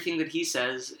 and everything that he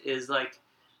says is, like,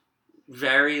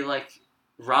 very, like,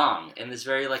 wrong in this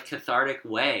very, like, cathartic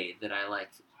way that I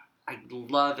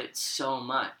love it so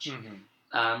much.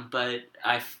 But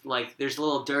there's a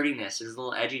little dirtiness, there's a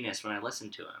little edginess when I listen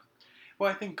to him.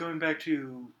 Well, I think going back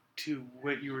to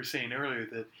what you were saying earlier,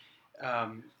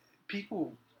 that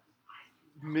people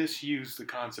misuse the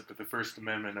concept of the First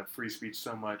Amendment of free speech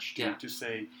so much to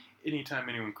say anytime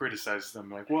anyone criticizes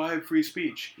them, like, well, I have free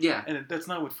speech. Yeah. And that's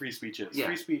not what free speech is. Yeah.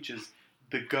 Free speech is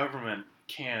the government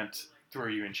can't throw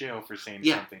you in jail for saying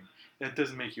something. That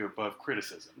doesn't make you above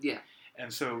criticism. Yeah.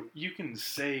 And so you can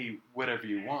say whatever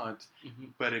you want,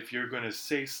 but if you're going to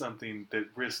say something that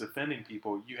risks offending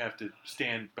people, you have to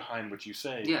stand behind what you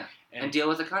say. Yeah, and deal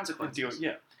with the consequences.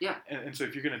 Yeah. And so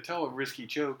if you're going to tell a risky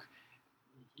joke,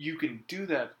 you can do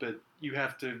that, but you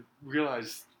have to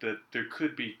realize that there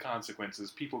could be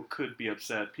consequences. People could be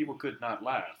upset. People could not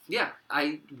laugh. Yeah,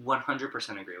 I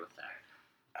 100% agree with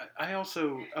that. I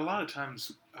also, a lot of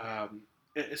times,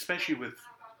 especially with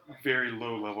very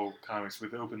low-level comics,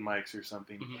 with open mics or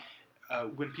something,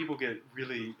 when people get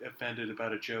really offended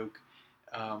about a joke,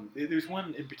 there's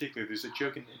one in particular. There's a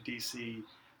joke in D.C.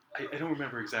 I don't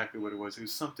remember exactly what it was. It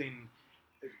was something.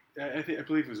 I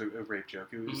believe it was a rape joke.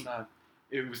 It was not.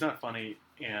 It was not funny,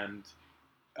 and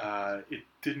it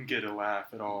didn't get a laugh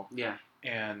at all. Yeah.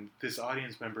 And this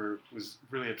audience member was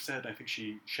really upset. I think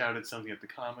she shouted something at the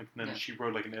comic, and then she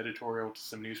wrote like an editorial to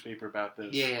some newspaper about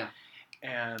this. Yeah.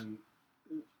 And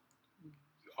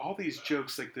all these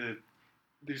jokes, like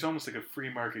there's almost like a free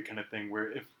market kind of thing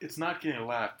where if it's not getting a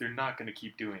laugh, they're not going to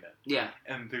keep doing it. Yeah.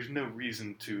 And there's no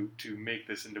reason to make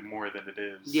this into more than it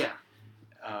is. Yeah.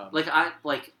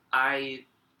 I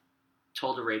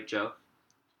told a rape joke.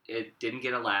 It didn't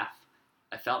get a laugh.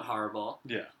 I felt horrible.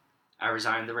 Yeah. I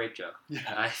resigned the rape joke.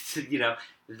 Yeah.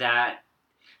 That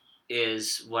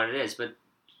is what it is. But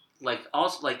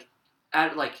also I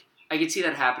could see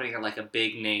that happening at like a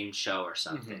big name show or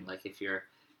something. Mm-hmm. Like if you're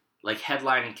like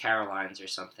headlining Caroline's or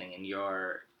something, and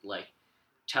you're like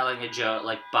telling a joke,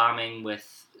 like bombing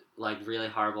with like really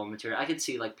horrible material. I could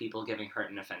see like people getting hurt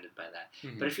and offended by that.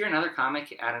 Mm-hmm. But if you're another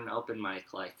comic at an open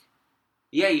mic, like,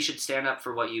 yeah, you should stand up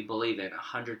for what you believe in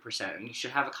 100%, and you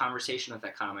should have a conversation with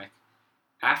that comic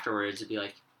afterwards and be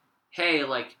like, hey,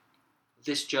 like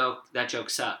that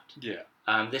joke sucked. Yeah.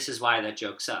 This is why that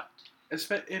joke sucked. If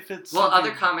it's well,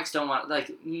 other comics don't want,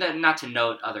 like, not to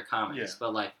note other comics, yeah.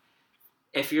 but like,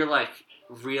 if you're like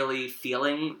really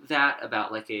feeling that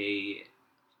about like a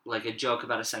joke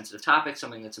about a sensitive topic,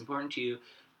 something that's important to you,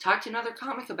 talk to another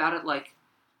comic about it, like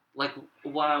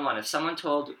one-on-one. If someone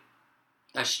told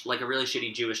a really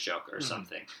shitty Jewish joke or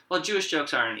something, well, Jewish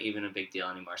jokes aren't even a big deal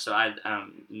anymore, so I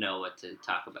don't know what to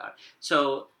talk about.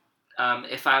 So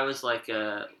if I was like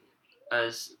if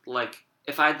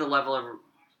I had the level of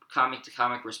comic to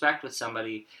comic respect with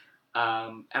somebody,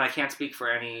 and I can't speak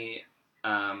for any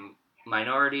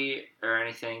minority or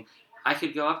anything, I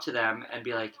could go up to them and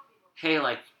be like, hey,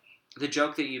 like, the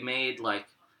joke that you made, like,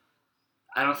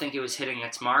 I don't think it was hitting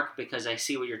its mark because I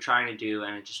see what you're trying to do,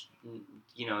 and it just,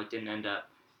 it didn't end up,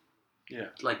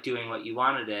 like, doing what you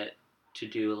wanted it to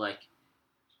do. Like,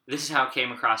 this is how it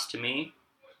came across to me.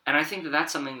 And I think that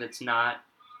that's something that's not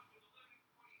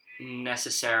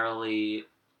necessarily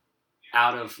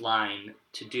out of line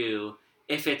to do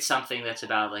if it's something that's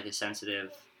about, like, a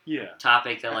sensitive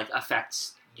topic that, like,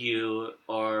 affects you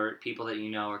or people that you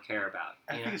know or care about.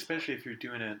 I think especially if you're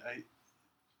doing it,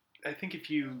 I think if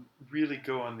you really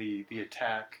go on the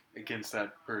attack against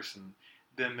that person,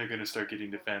 then they're going to start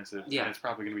getting defensive. Yeah. And it's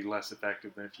probably going to be less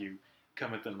effective than if you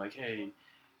come at them like, hey,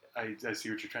 I see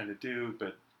what you're trying to do,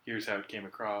 but here's how it came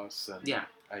across. And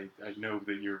I know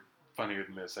that you're funnier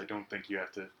than this. I don't think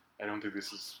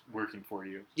this is working for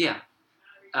you. Yeah.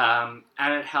 And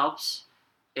it helps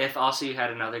if also you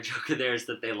had another joke of theirs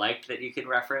that they liked that you could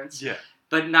reference. Yeah.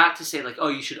 But not to say, like, oh,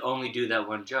 you should only do that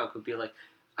one joke. It would be like,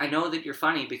 I know that you're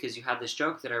funny because you had this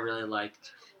joke that I really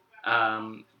liked.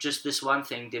 Just this one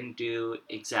thing didn't do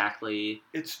exactly...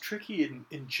 It's tricky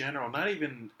in general, not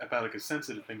even about, like, a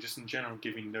sensitive thing, just in general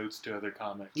giving notes to other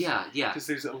comics. Yeah. Because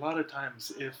there's a lot of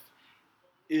times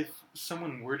if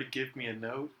someone were to give me a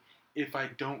note, if I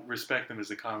don't respect them as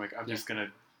a comic, I'm just going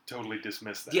to totally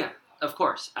dismiss that. Yeah, of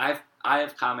course. I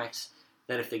have comics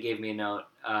that if they gave me a note,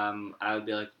 I would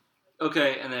be like,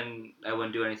 okay, and then I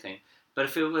wouldn't do anything. But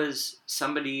if it was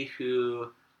somebody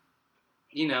who,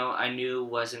 I knew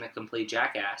wasn't a complete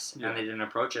jackass, and they didn't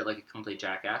approach it like a complete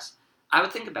jackass, I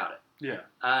would think about it. Yeah.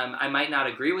 I might not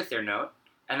agree with their note,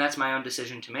 and that's my own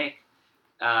decision to make.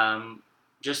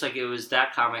 Just like it was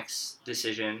that comic's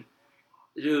decision,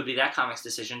 it would be that comic's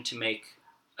decision to make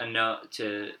a note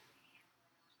to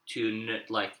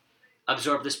like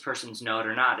absorb this person's note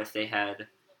or not if they had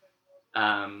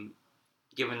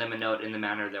given them a note in the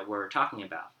manner that we're talking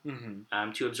about.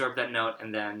 Mm-hmm. To absorb that note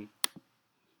and then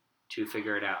to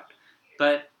figure it out.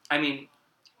 But I mean,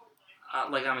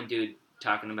 like, I'm a dude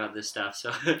talking about this stuff,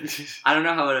 so I don't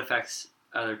know how it affects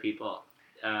other people.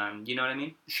 You know what I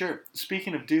mean? Sure.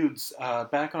 Speaking of dudes,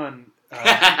 back on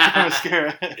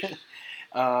Themyscira.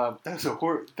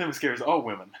 Themyscira is all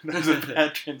women. That was a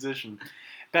bad transition.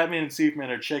 Batman and Superman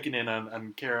are checking in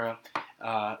on Kara,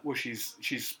 where she's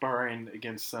sparring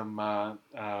against some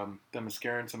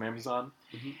Themyscira and some Amazon,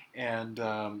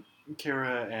 and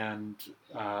Kara and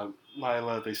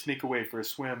Lila, they sneak away for a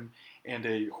swim, and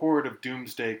a horde of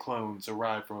doomsday clones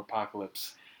arrive from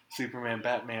Apokolips. Superman,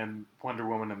 Batman, Wonder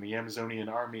Woman, and the Amazonian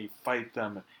army fight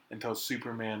them until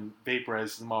Superman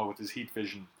vaporizes them all with his heat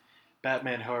vision.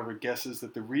 Batman, however, guesses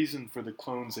the reason for the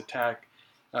clones' attack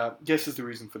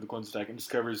and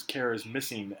discovers Kara is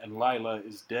missing and Lila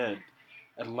is dead.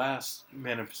 At last,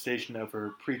 manifestation of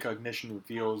her precognition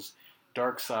reveals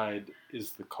Darkseid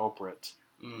is the culprit.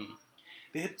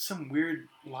 They had some weird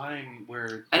line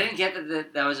where... I didn't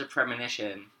get that was a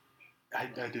premonition. I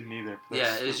didn't either.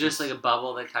 It was just like a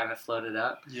bubble that kind of floated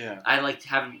up. Yeah. I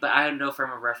had no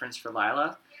frame of reference for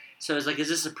Lila. So it's like, is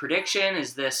this a prediction?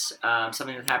 Is this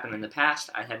something that happened in the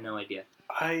past? I had no idea.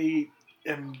 I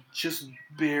am just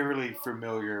barely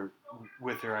familiar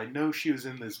with her. I know she was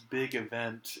in this big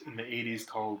event in the 80s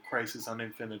called Crisis on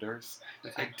Infinite Earths.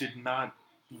 Okay. I did not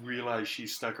realize she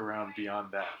stuck around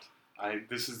beyond that.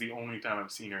 This is the only time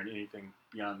I've seen her in anything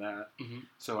beyond that. Mm-hmm.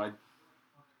 So I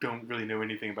don't really know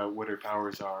anything about what her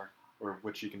powers are or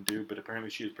what she can do, but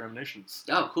apparently she has premonitions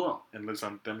Oh, cool. and lives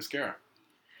on Themyscira.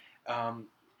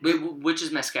 Wait, which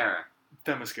is Mascara?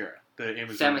 Themyscira, the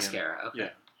Amazonian. Themyscira, okay. Yeah,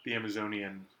 the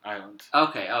Amazonian island.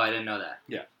 Okay, oh, I didn't know that.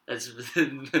 Yeah. That's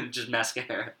just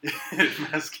mascara.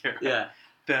 Mascara. Yeah.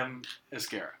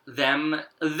 Themyscira. The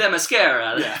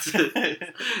mascara. Yeah.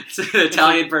 It's an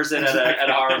Italian person at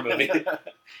a horror movie.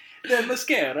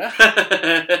 Themyscira.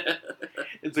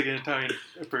 It's like an Italian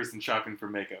person shopping for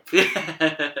makeup.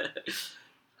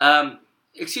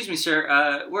 Excuse me,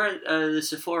 sir. We're at the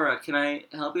Sephora. Can I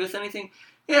help you with anything?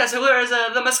 Yeah, so where is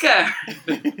the mascara?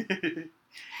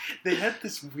 They had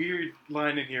this weird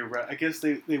line in here where I guess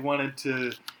they wanted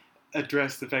to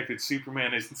address the fact that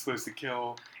Superman isn't supposed to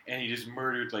kill, and he just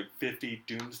murdered like 50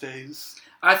 Doomsdays.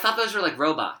 I thought those were like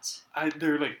robots.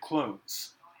 They're like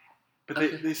clones. But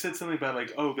Okay. they said something about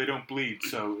like, oh, they don't bleed,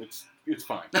 so it's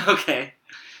fine. Okay,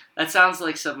 that sounds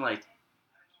like some like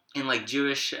in like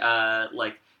Jewish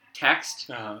like text.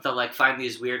 Uh-huh. They'll like find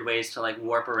these weird ways to like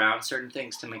warp around certain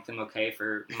things to make them okay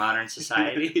for modern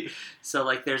society. So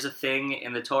like there's a thing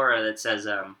in the Torah that says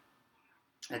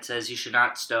it says you should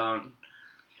not stone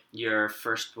your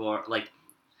firstborn, like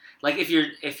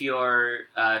if your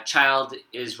child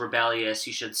is rebellious,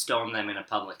 you should stone them in a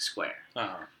public square.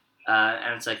 Uh-huh.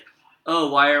 And it's like,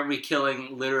 oh, why aren't we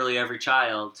killing literally every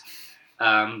child?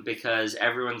 Because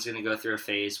everyone's going to go through a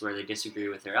phase where they disagree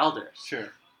with their elders. Sure.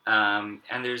 And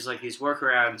there's like these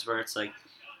workarounds where it's like,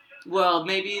 well,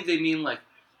 maybe they mean like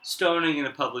stoning in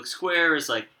a public square is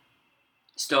like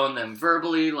stone them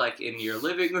verbally, like in your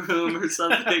living room or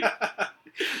something.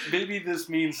 Maybe this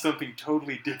means something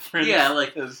totally different. Yeah,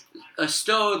 like a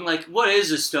stone. Like, what is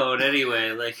a stone anyway?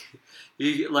 Like,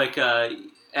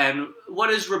 and what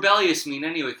does rebellious mean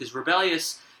anyway? Because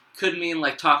rebellious could mean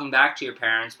like talking back to your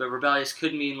parents, but rebellious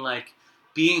could mean like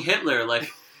being Hitler.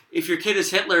 Like, if your kid is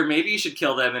Hitler, maybe you should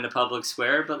kill them in a public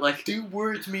square. But like, do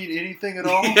words mean anything at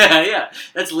all? yeah.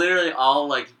 That's literally all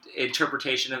like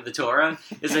interpretation of the Torah.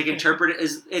 Is like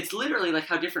it's literally like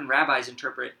how different rabbis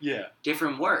interpret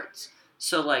different words.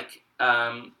 So like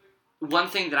one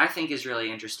thing that I think is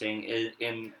really interesting is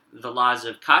in the laws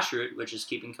of kashrut, which is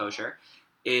keeping kosher,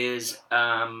 is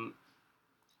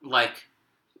like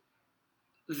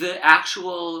the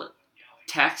actual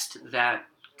text that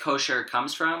kosher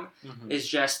comes from is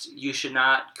just you should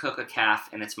not cook a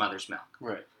calf in its mother's milk.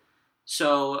 Right.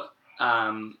 So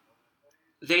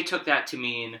they took that to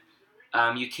mean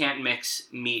you can't mix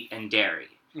meat and dairy.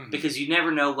 Because you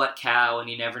never know what cow and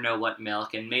you never know what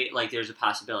milk, and like there's a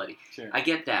possibility. Sure. I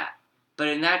get that. But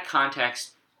in that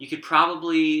context, you could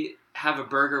probably have a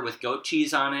burger with goat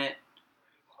cheese on it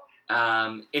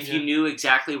if you knew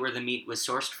exactly where the meat was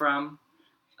sourced from.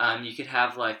 You could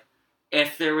have, like,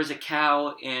 if there was a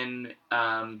cow in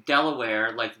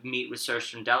Delaware, like meat was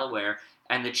sourced from Delaware,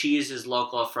 and the cheese is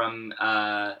local from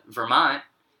Vermont,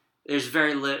 there's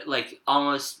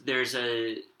there's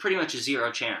pretty much a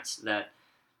zero chance that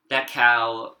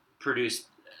cow's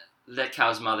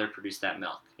mother produced that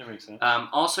milk. That makes sense.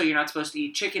 Also, you're not supposed to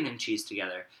eat chicken and cheese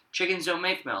together. Chickens don't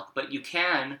make milk, but you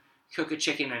can cook a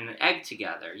chicken and an egg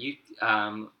together. You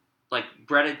like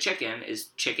breaded chicken is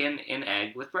chicken in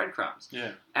egg with breadcrumbs.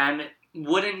 Yeah. And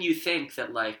wouldn't you think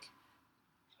that like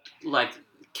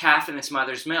calf in its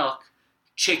mother's milk,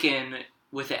 chicken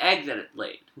with the egg that it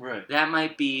laid? Right. That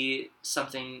might be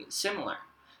something similar.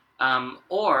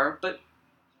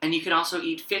 And you can also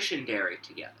eat fish and dairy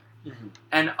together.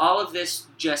 And all of this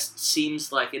just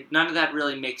seems like none of that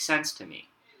really makes sense to me.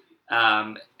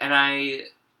 And I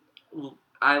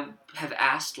have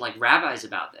asked like rabbis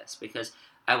about this because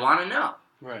I want to know.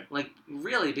 Right. Like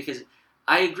really, because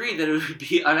I agree that it would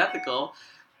be unethical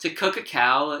to cook a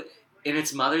cow in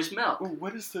its mother's milk. Well,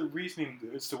 what is the reasoning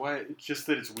as to why? It's just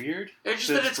that it's weird? It's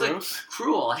just that it's gross? like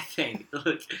cruel, I think.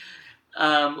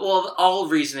 Well, all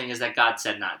reasoning is that God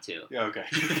said not to. Yeah, okay.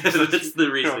 That's the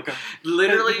reason. Okay.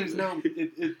 Literally,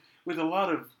 with a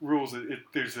lot of rules,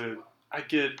 I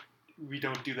get we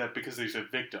don't do that because there's a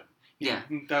victim. Yeah.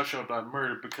 Thou shalt not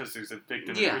murder because there's a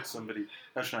victim with somebody.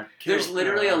 Thou shalt not kill. There's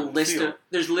literally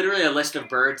a list of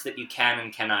birds that you can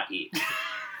and cannot eat.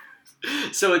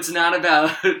 So it's not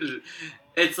about.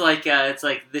 It's like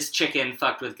this chicken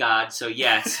fucked with God, so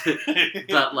yes.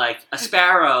 But like a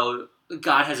sparrow,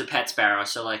 God has a pet sparrow,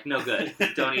 so like no good.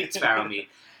 Don't eat sparrow meat.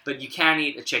 but you can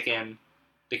eat a chicken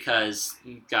because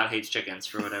God hates chickens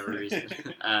for whatever reason.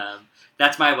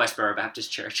 That's my Westboro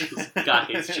Baptist Church. God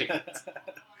hates chickens.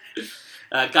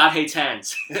 God hates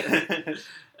hens.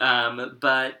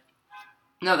 But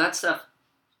no, that stuff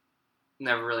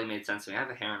never really made sense to me. I have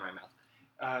a hair in my mouth.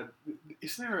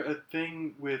 Isn't there a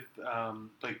thing with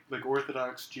like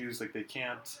Orthodox Jews, like they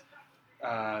can't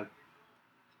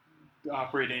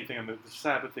operate anything on the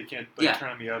Sabbath? They can't turn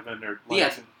on the oven or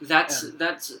lights. Yeah,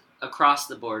 that's across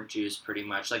the board Jews pretty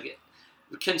much. Like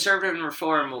conservative and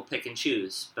reform will pick and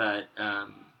choose, but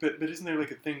isn't there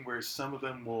like a thing where some of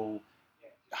them will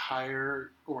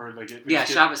hire or like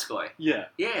Shabbos goy. Yeah.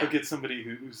 They'll get somebody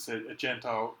who's a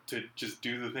Gentile to just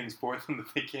do the things for them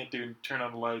that they can't do, and turn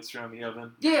on the lights, turn on the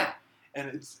oven. Yeah.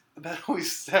 And that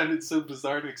always sounded so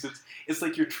bizarre to me, because it's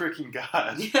like you're tricking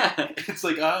God. Yeah. It's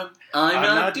like, I'm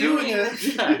not doing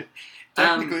it. Yeah.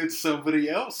 Technically, it's somebody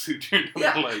else who turned on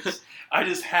the lights. I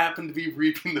just happen to be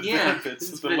reaping the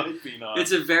benefits of the light being on.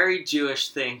 It's a very Jewish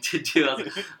thing to do. I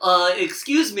was like,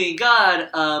 excuse me, God,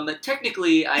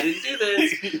 technically I didn't do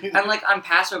this. And like on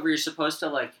Passover, you're supposed to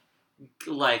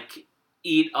like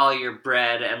eat all your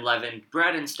bread and leavened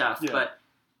bread and stuff, but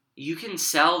you can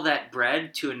sell that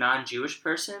bread to a non-Jewish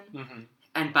person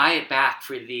and buy it back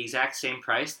for the exact same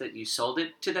price that you sold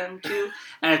it to them to,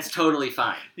 and it's totally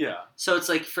fine. Yeah. So it's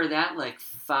like for that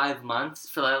 5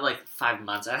 months, I don't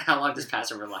know how long does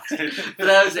Passover last? But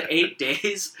that was 8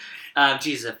 days.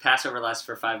 Jesus, if Passover lasts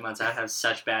for 5 months, I'd have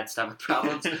such bad stomach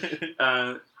problems.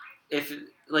 If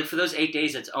for those 8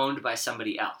 days, it's owned by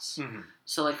somebody else. Mm-hmm.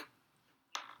 So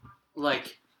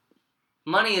like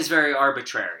money is very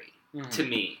arbitrary to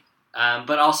me.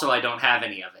 But also I don't have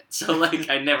any of it. So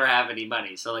I never have any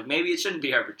money. So maybe it shouldn't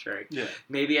be arbitrary. Yeah.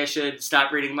 Maybe I should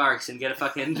stop reading Marx and get a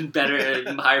fucking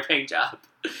better, higher paying job.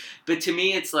 But to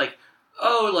me it's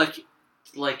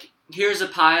here's a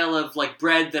pile of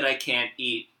bread that I can't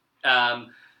eat.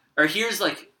 Or here's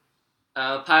a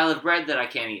pile of bread that I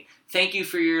can't eat. Thank you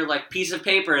for your piece of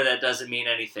paper that doesn't mean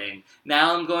anything.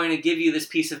 Now I'm going to give you this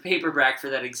piece of paper back for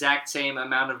that exact same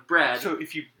amount of bread. So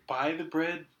if you buy the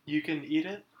bread, you can eat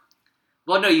it?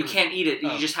 Well, no, you can't eat it.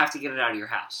 You just have to get it out of your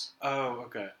house. Oh,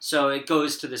 okay. So it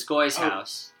goes to this goy's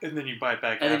house. And then you buy it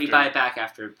back after. And then you buy it back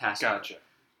after Passover. Gotcha.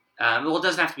 Well, it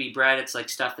doesn't have to be bread. It's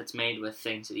stuff that's made with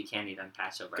things that you can't eat on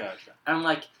Passover. Gotcha. And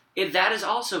that is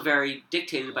also very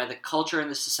dictated by the culture and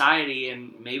the society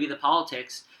and maybe the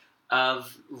politics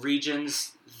of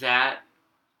regions that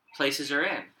places are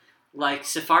in.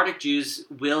 Sephardic Jews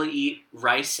will eat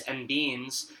rice and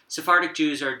beans. Sephardic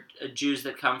Jews are Jews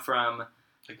that come from...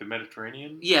 the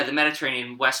Mediterranean? Yeah, the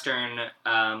Mediterranean, Western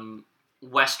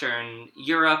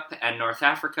Europe and North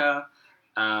Africa,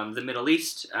 the Middle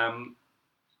East.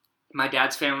 My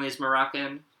dad's family is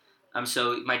Moroccan.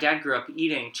 So my dad grew up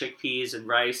eating chickpeas and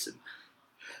rice and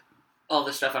all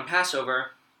this stuff on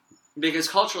Passover because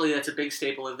culturally that's a big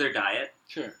staple of their diet.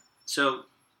 Sure. So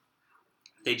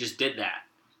they just did that.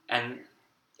 And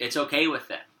it's okay with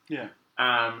them. Yeah.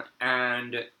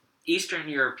 And Eastern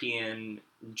European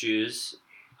Jews...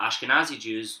 Ashkenazi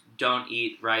Jews don't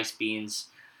eat rice, beans,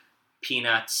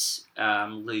 peanuts,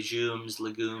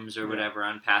 legumes, or whatever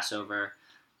on Passover.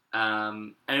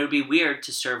 And it would be weird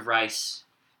to serve rice.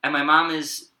 And my mom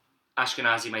is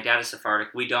Ashkenazi, my dad is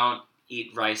Sephardic. We don't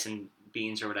eat rice and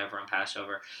beans or whatever on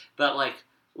Passover. But,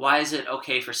 why is it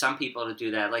okay for some people to do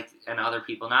that, and other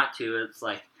people not to? It's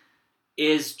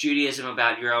is Judaism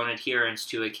about your own adherence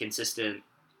to a consistent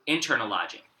internal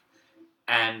logic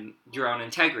and your own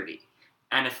integrity?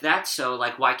 And if that's so,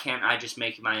 why can't I just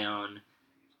make my own,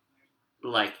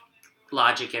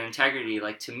 logic and integrity?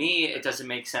 To me, it doesn't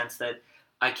make sense that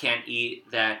I can't eat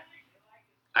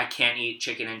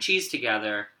chicken and cheese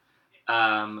together.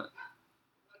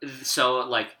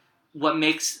 So, what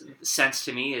makes sense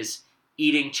to me is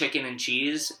eating chicken and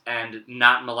cheese and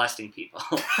not molesting people.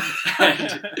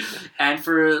 and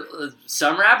for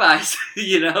some rabbis,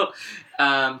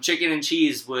 chicken and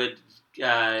cheese would...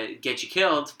 get you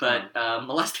killed, but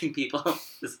molesting people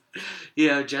is,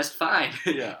 just fine.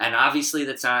 Yeah. And obviously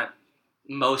that's not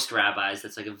most rabbis.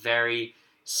 That's a very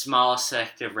small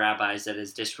sect of rabbis that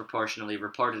is disproportionately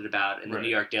reported about in the New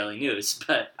York Daily News.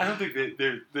 But I don't think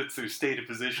that's their stated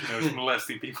position of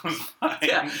molesting people is fine.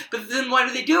 Yeah, but then why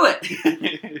do they do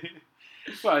it?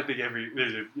 Well, I think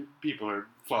people are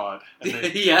flawed. And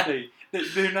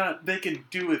they're not. They can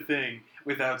do a thing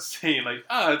without saying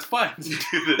it's fine to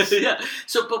do this. Yeah.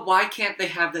 So, but why can't they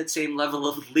have that same level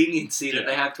of leniency that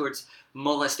they have towards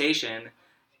molestation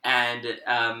and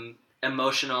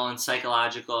emotional and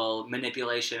psychological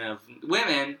manipulation of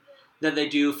women that they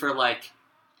do for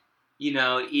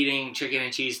eating chicken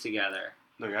and cheese together?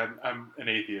 Look, I'm an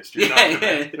atheist. You're Yeah, not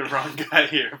yeah. the wrong guy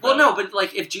here. Well, no, but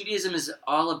like if Judaism is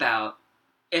all about,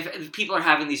 if people are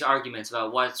having these arguments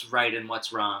about what's right and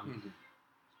what's wrong,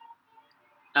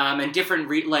 and different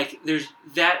there's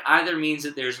that either means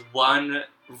that there's one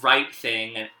right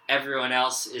thing and everyone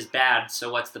else is bad.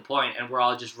 So what's the point? And we're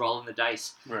all just rolling the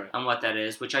dice Right. on what that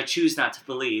is, which I choose not to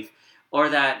believe, or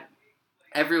that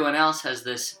everyone else has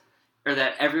this, or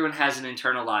that everyone has an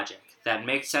internal logic that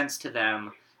makes sense to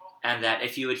them, and that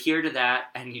if you adhere to that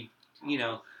and you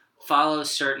know follow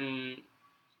certain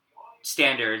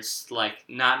standards like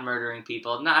not murdering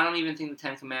people. No, I don't even think the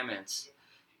Ten Commandments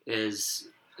is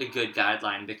a good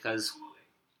guideline because,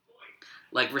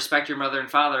 like, respect your mother and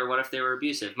father. What if they were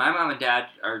abusive? My mom and dad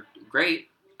are great.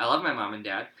 I love my mom and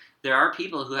dad. There are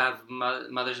people who have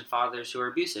mothers and fathers who are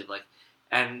abusive. Like,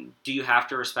 and do you have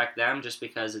to respect them just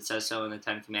because it says so in the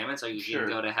Ten Commandments? Are you going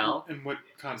to go to hell? And what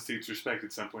constitutes respect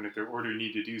at some point? If they're ordering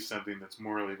you to do something that's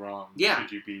morally wrong, Yeah.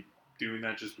 should you be doing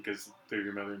that just because they're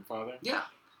your mother and father? Yeah.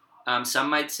 Some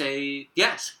might say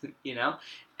yes,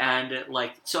 and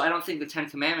like, so I don't think the Ten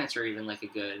Commandments are even like a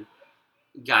good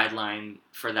guideline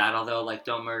for that. Although, like,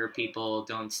 don't murder people,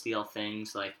 don't steal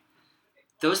things, like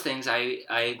those things I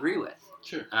agree with.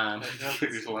 Sure. I don't think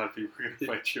there's a lot of people who are going to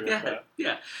fight you with that.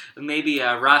 Yeah. Maybe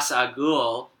Ras Al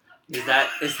Ghul, is that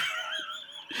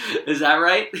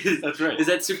right? That's right. Is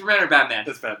that Superman or Batman?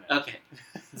 That's Batman. Okay.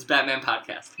 It's a Batman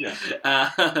podcast.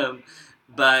 Yeah.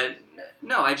 But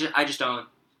no, I just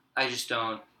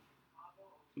don't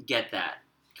get that,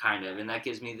 kind of, and that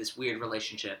gives me this weird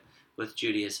relationship with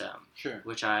Judaism, Sure.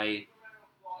 which I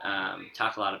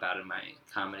talk a lot about in my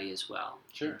comedy as well.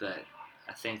 Sure. But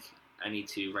I think I need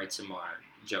to write some more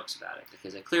jokes about it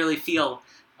because I clearly feel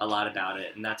a lot about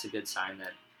it, and that's a good sign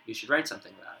that you should write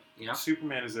something about it.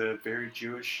 Superman is a very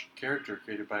Jewish character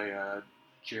created by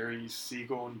Jerry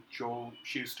Siegel and Joel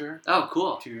Shuster. Oh,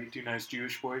 cool. Two nice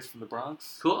Jewish boys from the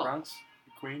Bronx. Cool. Bronx,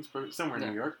 Queens, somewhere in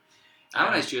New York. I'm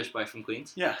a nice Jewish boy from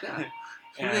Queens. Yeah.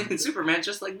 And Superman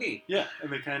just like me. Yeah,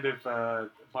 and they kind of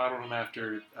modeled him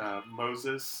after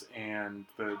Moses and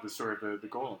the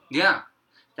Golem. Yeah.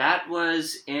 That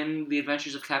was in The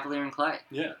Adventures of Cavalier and Clay.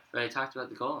 Yeah. Where I talked about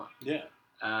the Golem. Yeah.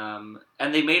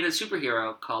 And they made a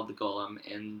superhero called the Golem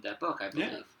in that book, I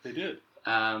believe. Yeah, they did.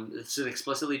 It's an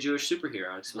explicitly Jewish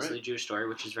superhero, explicitly Right. Jewish story,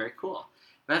 which is very cool.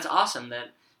 And that's awesome that,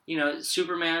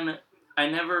 Superman, I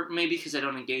never, maybe because I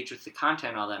don't engage with the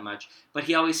content all that much, but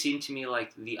he always seemed to me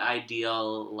like the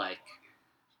ideal, like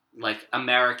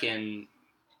American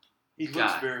He guy.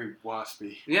 looks very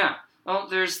waspy. Yeah. Well,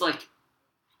 there's, like,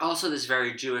 also this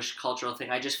very Jewish cultural thing.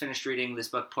 I just finished reading this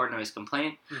book, Portnoy's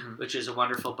Complaint, Mm-hmm. which is a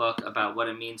wonderful book about what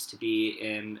it means to be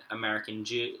an American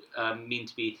Jew,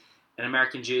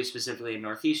 specifically a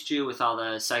Northeast Jew, with all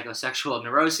the psychosexual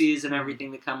neuroses and everything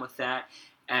that come with that,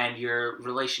 and your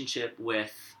relationship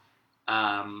with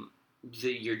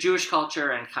your Jewish culture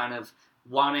and kind of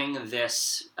wanting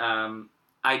this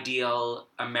ideal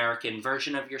American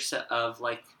version of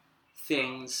like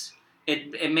things.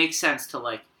 It makes sense to,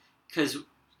 like, because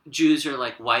Jews are,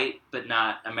 like, white but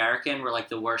not American. We're, like,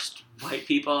 the worst white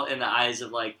people in the eyes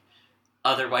of, like,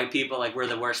 other white people. Like, we're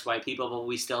the worst white people, but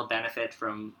we still benefit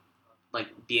from, like,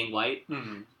 being white.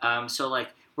 Mm-hmm. So, like,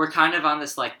 we're kind of on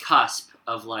this, like, cusp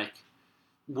of, like,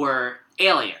 we're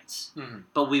aliens, Mm-hmm.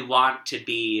 but we want to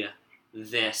be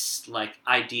this, like,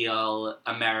 ideal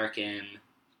American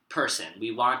person.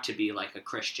 We want to be like a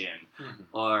Christian, Mm-hmm.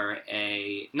 or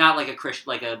not like a Christian,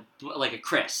 like a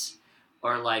Chris,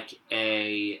 or like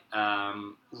a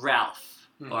Ralph,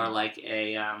 Mm-hmm. or like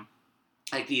a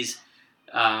like these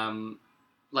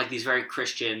very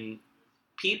Christian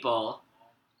people,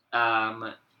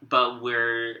 but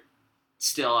we're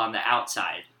still on the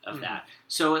outside of Mm-hmm. that.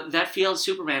 So that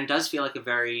Superman does feel like a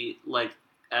very, like,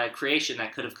 a creation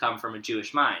that could have come from a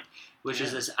Jewish mind, which is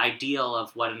Yeah. this ideal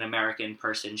of what an American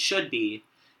person should be,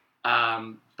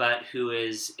 but who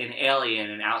is an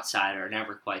alien, an outsider,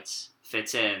 never quite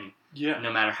fits in, Yeah.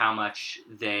 no matter how much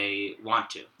they want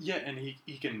to. Yeah, and he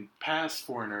can pass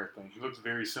for an Earthling. He looks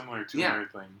very similar to Yeah. an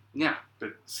Earthling, Yeah,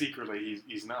 but secretly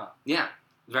he's not. yeah,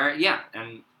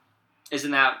 and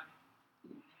isn't that,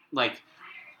 like,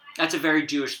 that's a very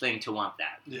Jewish thing to want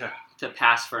that, Yeah. to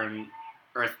pass for an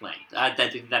Earthling,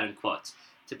 that in quotes,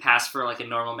 to pass for, like, a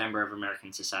normal member of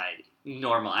American society.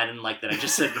 Normal, I didn't like that I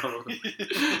just said normal.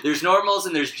 There's normals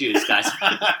and there's Jews, guys.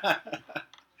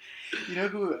 You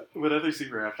know what other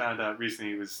superhero I found out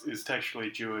recently is textually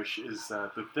Jewish is the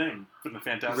Thing from the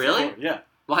Fantastic Really? Four. Yeah.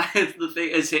 Why is the thing,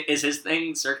 is his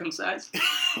thing circumcised?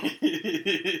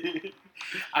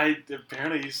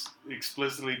 Apparently he's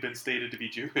explicitly been stated to be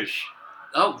Jewish.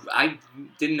 Oh, I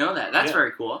didn't know that. That's Yeah.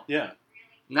 very cool. Yeah.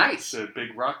 Nice. It's a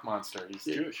big rock monster. He's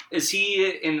Jewish. Is he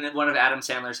in one of Adam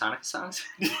Sandler's Hanukkah songs?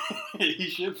 He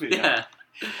should be. Yeah.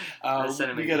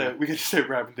 We gotta start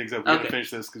wrapping things up. We gotta finish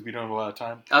this because we don't have a lot of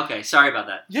time. Okay, sorry about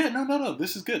that. Yeah, no.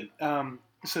 This is good.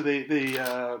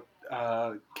 So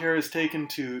Kara's taken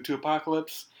to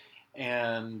Apocalypse,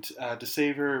 and to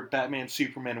save her, Batman,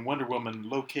 Superman, and Wonder Woman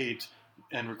locate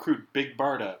and recruit Big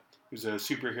Barda, who's a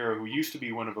superhero who used to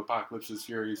be one of Apocalypse's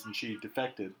Furies, and she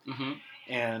defected. Mm-hmm.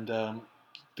 And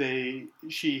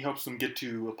she helps them get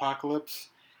to Apocalypse,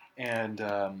 and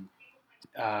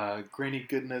Granny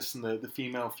Goodness and the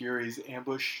female Furies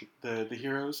ambush the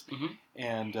heroes, mm-hmm.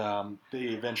 and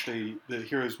the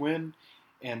heroes win,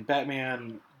 and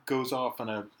Batman goes off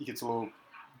he gets a little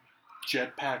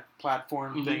jetpack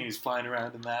platform mm-hmm. thing, and he's flying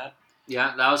around in that.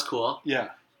 Yeah, that was cool. Yeah.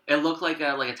 It looked like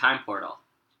a time portal.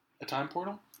 A time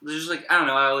portal? There's I don't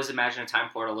know, I always imagine a time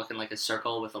portal looking like a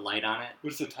circle with a light on it.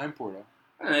 What's a time portal?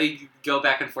 I don't know, you go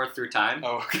back and forth through time.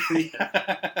 Oh, okay.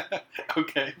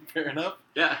 Okay, fair enough.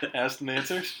 Yeah. Asked and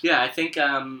answered? Yeah, I think,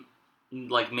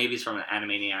 maybe it's from an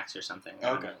Animaniacs or something.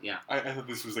 Okay. Yeah. I thought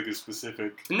this was a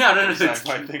specific No.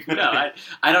 sci-fi thing. No,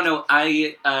 I don't know.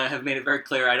 I have made it very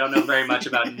clear I don't know very much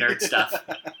about nerd stuff.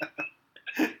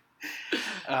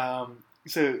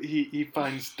 So he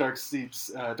finds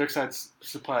Darkseid's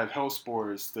supply of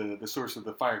Hellspores, the source of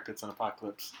the fire pits on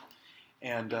Apocalypse.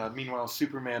 And meanwhile,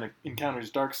 Superman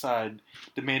encounters Darkseid,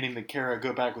 demanding that Kara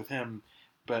go back with him.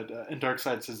 And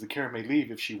Darkseid says that Kara may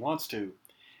leave if she wants to.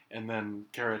 And then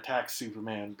Kara attacks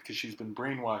Superman because she's been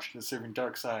brainwashed into serving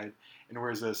Darkseid and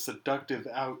wears a seductive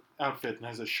outfit and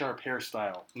has a sharp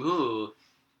hairstyle. Ooh.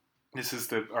 This is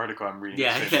the article I'm reading.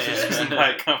 Yeah. This isn't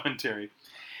my commentary.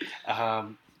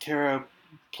 Kara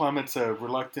plummets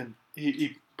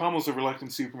he pummels a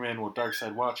reluctant Superman while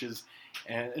Darkseid watches,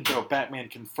 until Batman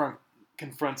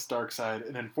confronts Darkseid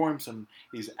and informs him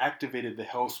he's activated the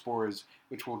Hellspores,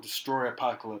 which will destroy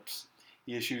Apocalypse.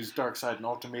 He issues Darkseid an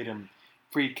ultimatum: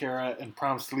 free Kara and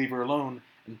promise to leave her alone,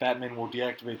 and Batman will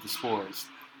deactivate the spores.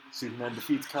 Superman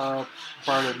defeats Kara.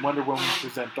 Barda and Wonder Woman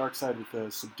present Darkseid with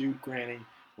a subdued Granny,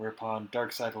 whereupon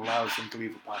Darkseid allows him to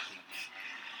leave Apocalypse.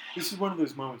 This is one of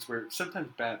those moments where sometimes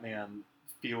Batman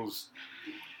feels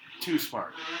too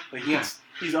smart.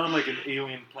 He's on an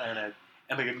alien planet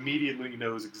and immediately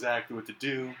knows exactly what to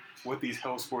do, what these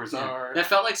Hellspores are. That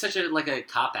felt like such a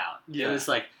cop out. Yeah. It was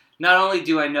not only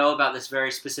do I know about this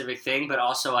very specific thing, but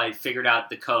also I figured out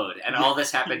the code, and all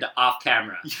this happened off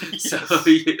camera. Yes.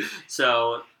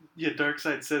 So yeah,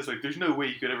 Darkseid says there's no way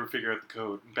you could ever figure out the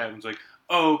code, and Batman's like,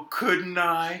 oh, couldn't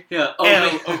I? Yeah.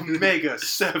 Omega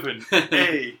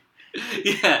 7A.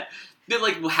 Yeah.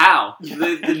 They're how?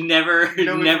 They never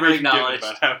acknowledged.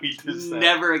 About how he does that.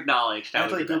 Never acknowledged. I had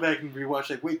to go back and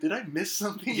rewatch. Wait, did I miss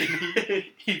something? And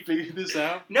he figured this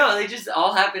out. No, they just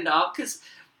all happened off because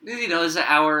it's an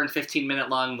hour and 15-minute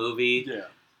long movie. Yeah.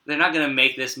 They're not gonna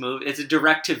make this movie. It's a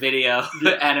direct-to-video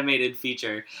animated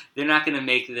feature. They're not gonna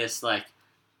make this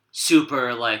super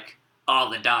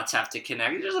all the dots have to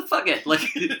connect. Just fuck it.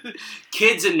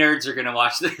 Kids and nerds are gonna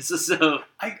watch this. So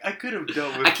I could have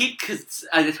dealt with. Because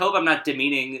I hope I'm not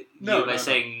demeaning you by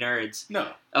saying nerds. No.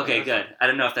 Okay, good. I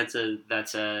don't know if that's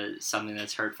something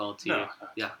that's hurtful to you. No.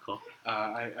 Yeah, cool.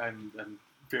 I'm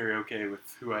very okay with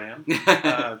who I am.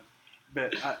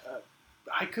 But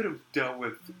I could have dealt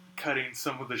with cutting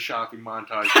some of the shopping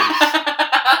montages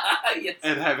yes.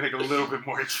 and having a little bit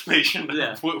more explanation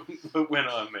of what went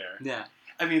on there. Yeah.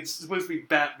 I mean, it's supposed to be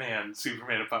Batman,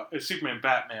 Superman,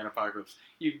 Batman, Apocalypse.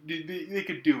 They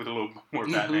could do with a little more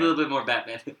Batman. A little bit more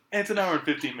Batman. And it's an hour and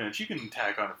 15 minutes. You can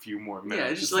tack on a few more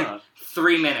minutes. Yeah, just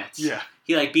 3 minutes. Yeah.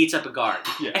 He beats up a guard.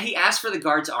 Yeah. And he asks for the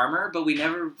guard's armor, but we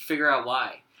never figure out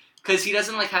why. Because he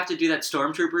doesn't have to do that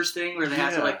Stormtroopers thing where they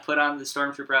have to put on the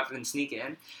Stormtrooper outfit and sneak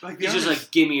in. He's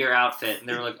just give me your outfit. And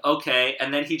they're okay.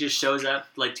 And then he just shows up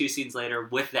 2 scenes later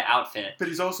with the outfit. But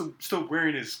he's also still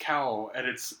wearing his cowl, and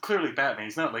it's clearly Batman.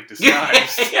 He's not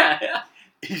disguised. Yeah.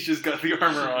 He's just got the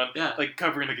armor on,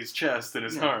 covering his chest and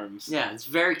his arms. Yeah, it's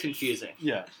very confusing.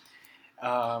 Yeah.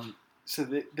 So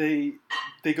they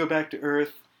go back to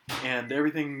Earth, and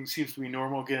everything seems to be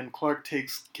normal again. Clark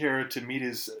takes Kara to meet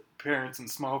his parents in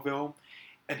Smallville,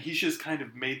 and he's just kind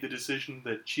of made the decision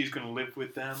that she's going to live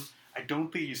with them. I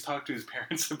don't think he's talked to his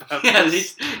parents about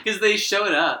this. Yeah, because they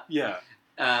showed up. Yeah.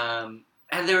 And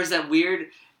there was that weird,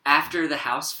 after the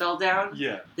house fell down,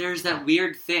 there's that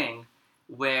weird thing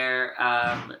where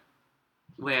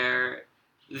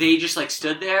they just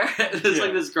stood there. It's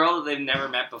this girl that they've never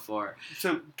met before.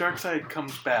 So Darkseid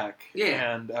comes back,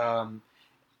 and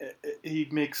he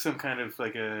makes some kind of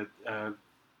a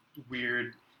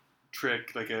weird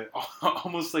trick, like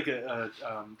almost like a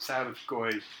Sabbath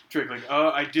Goy trick. Like, oh,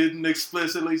 I didn't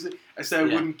explicitly say. I said I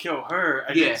wouldn't kill her.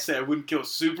 I didn't say I wouldn't kill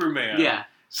Superman. Yeah.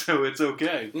 So it's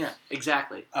okay. Yeah,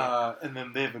 exactly. And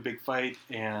then they have a big fight,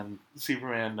 and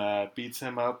Superman beats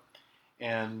him up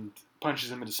and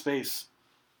punches him into space.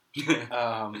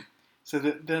 So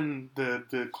then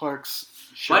the Clarks...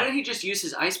 Why didn't he just use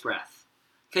his ice breath?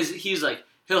 Because he's like,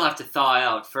 he'll have to thaw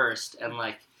out first, and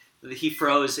like, he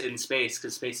froze in space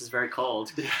because space is very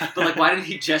cold. Yeah. But like, why didn't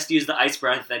he just use the ice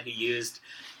breath that he used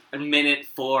in minute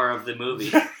 4 of the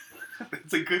movie?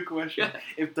 That's a good question. Yeah.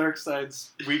 If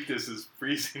Darkseid's weakness is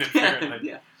freezing, apparently.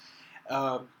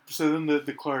 Yeah. So then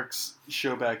the Clarks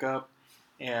show back up,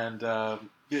 and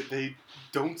they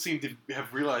don't seem to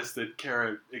have realized that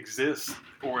Kara exists,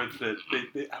 or that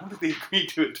I don't think they agreed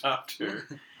to adopt her.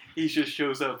 He just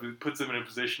shows up and puts them in a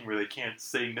position where they can't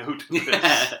say no to this.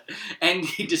 Yeah. And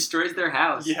he destroys their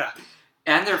house. Yeah.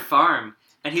 And their farm.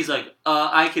 And he's like,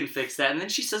 I can fix that. And then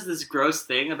she says this gross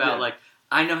thing about, like,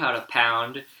 I know how to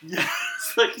pound. Yeah.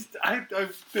 It's like,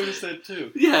 I've noticed that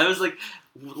too. Yeah, it was like,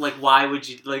 why would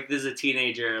you, like, this is a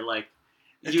teenager, like,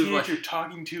 a teenager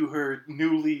talking to her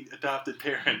newly adopted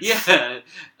parents. Yeah.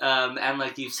 And,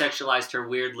 like, you've sexualized her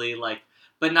weirdly, like,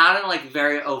 but not in, like,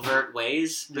 very overt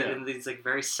ways, but in these, like,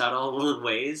 very subtle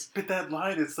ways. But that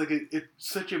line, it's like, it's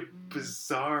such a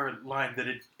bizarre line that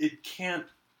it can't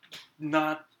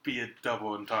not be a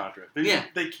double entendre.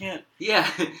 They can't. Yeah.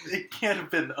 It can't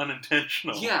have been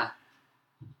unintentional. Yeah.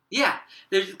 Yeah.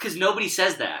 Because nobody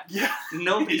says that. Yeah.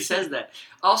 Nobody says that.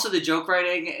 Also, the joke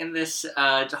writing in this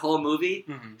whole movie,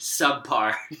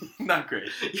 subpar. Not great.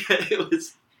 Yeah, it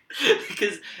was...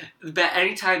 Because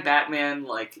anytime Batman,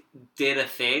 like, did a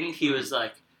thing, he was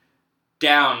like,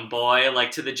 down, boy,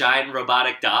 like, to the giant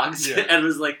robotic dogs. Yeah. And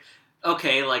was like,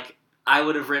 okay, like, I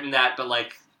would have written that, but,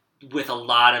 like, with a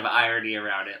lot of irony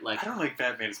around it. Like, I don't like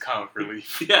Batman's comic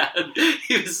relief. Yeah,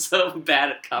 he was so bad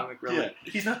at comic relief. Yeah,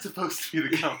 he's not supposed to be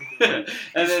the comic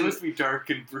relief. He's supposed to be dark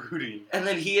and brooding. And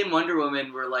then he and Wonder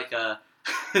Woman were like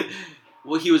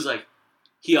well, he was like,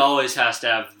 he always has to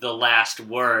have the last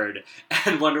word.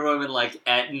 And Wonder Woman, like,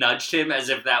 nudged him as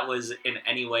if that was in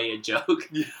any way a joke.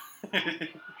 Yeah.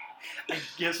 I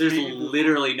guess there's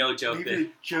literally no joke maybe there. The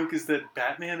joke is that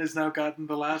Batman has now gotten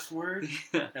the last word.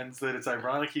 Yeah. And so that it's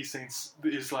ironic he's saying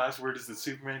his last word is that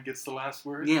Superman gets the last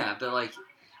word. Yeah, but, like...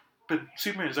 But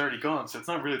Superman is already gone, so it's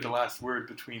not really the last word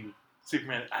between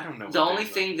Superman... I don't know. The only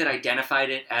thing that identified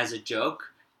it as a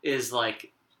joke is,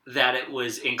 like, that it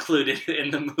was included in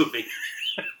the movie.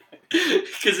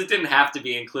 Because it didn't have to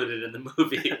be included in the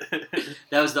movie.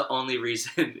 That was the only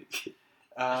reason.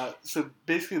 So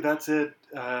basically that's it.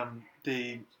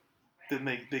 They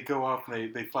go off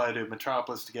and they fly to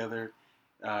Metropolis together.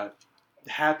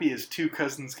 Happy as two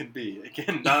cousins can be.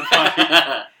 Again, not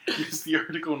my... use the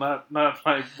article, not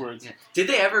my words. Yeah. Did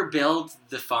they ever build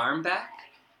the farm back?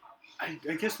 I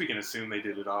guess we can assume they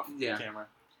did it off camera.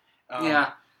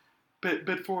 Yeah.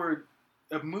 But for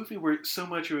a movie where so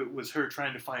much of it was her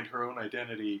trying to find her own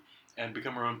identity and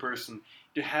become her own person,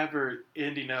 to have her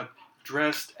ending up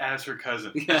dressed as her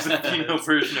cousin, as a female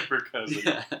version of her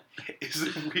cousin,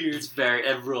 is weird. It's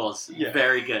it rules. Yeah.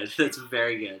 Very good. That's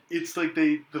very good. It's like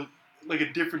like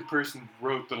a different person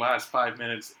wrote the last 5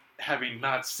 minutes, having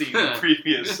not seen the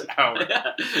previous hour.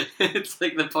 Yeah. It's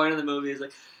like the point of the movie is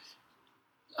like,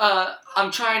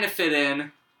 I'm trying to fit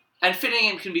in, and fitting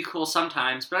in can be cool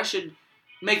sometimes, but I should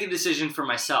make a decision for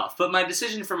myself. But my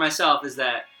decision for myself is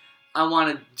that I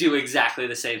want to do exactly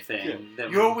the same thing. Yeah.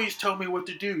 You always tell me what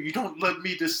to do. You don't let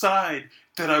me decide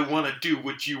that I want to do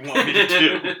what you want me to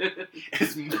do.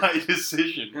 It's my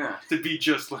decision to be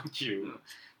just like you.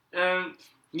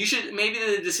 You should, maybe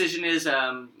the decision is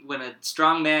when a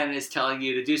strong man is telling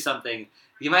you to do something,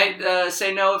 you might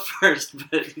say no at first,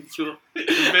 but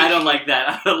I don't like that.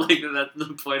 I don't like that that's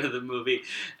the point of the movie.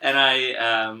 And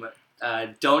I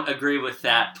don't agree with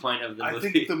that point of the movie.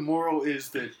 I think the moral is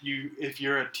that if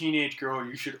you're a teenage girl,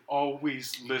 you should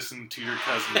always listen to your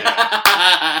cousin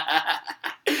dad.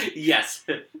 Yes.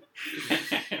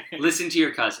 Listen to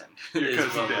your cousin. Your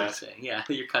cousin dad. Yeah,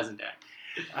 your cousin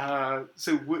dad.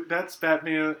 So that's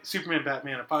Superman,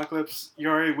 Batman, Apocalypse.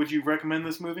 Yari, would you recommend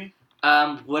this movie?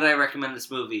 Would I recommend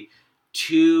this movie?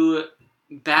 To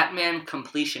Batman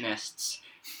completionists,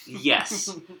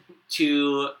 yes.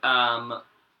 To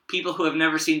people who have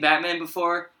never seen Batman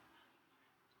before,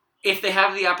 if they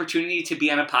have the opportunity to be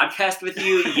on a podcast with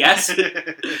you, yes.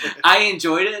 I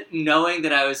enjoyed it knowing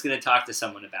that I was going to talk to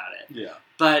someone about it. Yeah.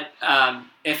 But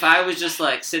if I was just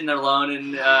like sitting alone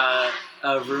in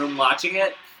a room watching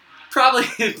it, probably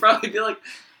be like,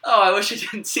 oh, I wish I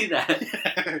didn't see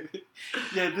that.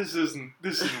 Yeah, this isn't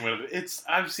one of the. It's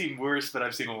I've seen worse, but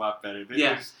I've seen a lot better.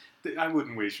 I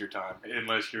wouldn't waste your time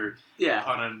unless you're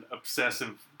on an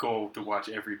obsessive goal to watch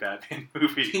every Batman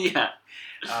movie. Yeah.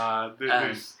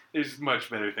 There's much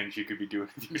better things you could be doing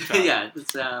with your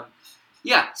time.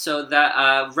 So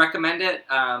that recommend it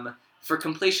for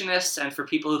completionists and for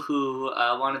people who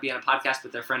want to be on a podcast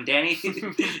with their friend Danny.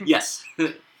 Yes.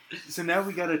 So now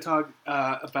we got to talk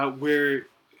about where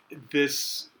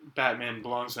this Batman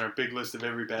belongs on our big list of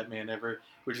every Batman ever,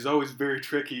 which is always very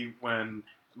tricky when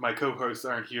my co-hosts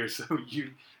aren't here, so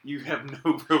you have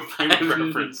no real frame of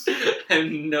reference. I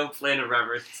have no plan of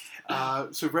reference.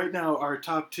 So right now, our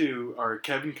top two are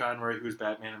Kevin Conroy, who's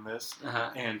Batman in this,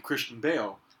 and Christian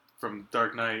Bale from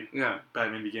Dark Knight,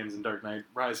 Batman Begins and Dark Knight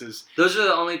Rises. Those are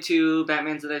the only two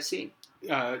Batmans that I've seen.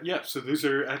 So those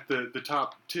are at the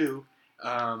top two.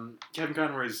 Kevin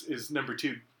Conroy is number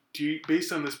two.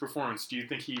 Based on this performance, do you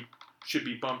think he should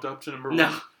be bumped up to number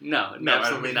one? No,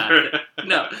 absolutely not.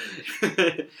 No.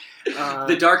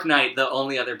 The Dark Knight, the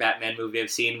only other Batman movie I've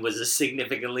seen, was a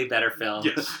significantly better film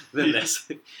than this.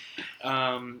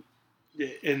 And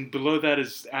below that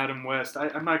is Adam West.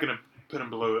 I'm not going to put him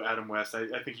below Adam West. I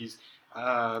think he's...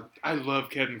 I love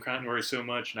Kevin Conroy so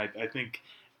much, and I think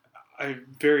I'm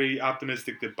very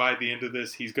optimistic that by the end of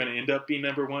this, he's going to end up being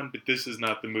number one, but this is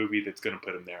not the movie that's going to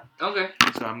put him there. Okay.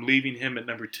 So I'm leaving him at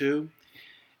number two.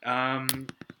 Yara,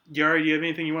 do you have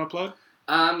anything you want to plug?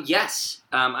 Yes.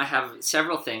 I have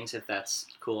several things, if that's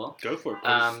cool. Go for it.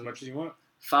 As much as you want.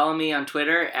 Follow me on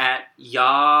Twitter at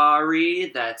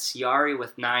Yari. That's Yari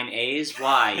with 9 A's.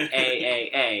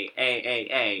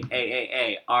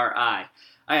 YAAAAAAAAARI.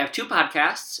 I have two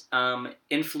podcasts.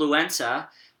 Influenza,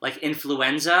 like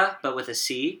influenza, but with a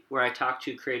C, where I talk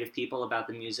to creative people about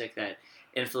the music that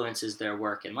influences their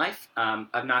work in life.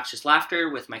 Obnoxious Laughter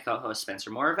with my co-host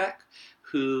Spencer Moravec,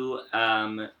 who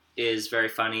is very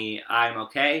funny. I'm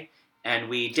okay. And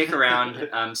we dick around.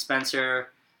 Spencer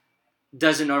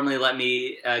doesn't normally let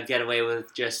me get away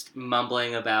with just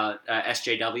mumbling about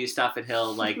SJW stuff, and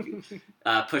he'll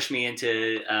push me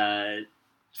into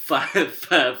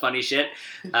funny shit.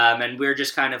 And we're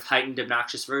just kind of heightened,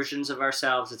 obnoxious versions of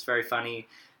ourselves. It's very funny.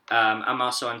 I'm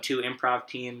also on two improv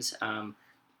teams.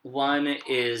 One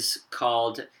is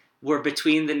called, we're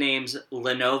between the names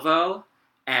Lenovo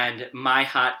and My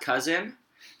Hot Cousin.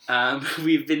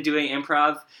 We've been doing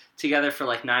improv together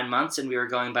for 9 months, and we were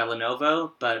going by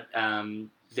Lenovo, but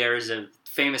there is a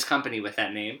famous company with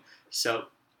that name, so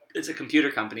it's a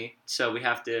computer company, so we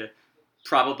have to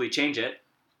probably change it.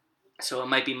 So it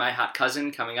might be My Hot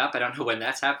Cousin coming up. I don't know when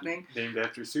that's happening. Named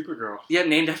after Supergirl. Yeah,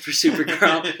 named after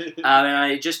Supergirl. And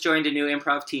I just joined a new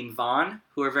improv team, Vaughn,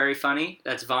 who are very funny.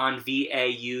 That's Vaughn,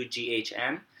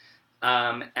 Vaughn.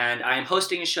 And I am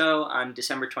hosting a show on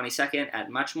December 22nd at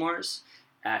Muchmore's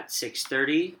at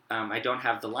 6:30. I don't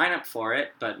have the lineup for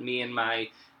it, but me and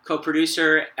my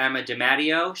co-producer, Emma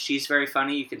DiMatteo, she's very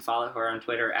funny. You can follow her on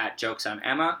Twitter at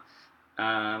JokesOnEmma.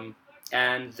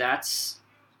 And that's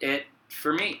it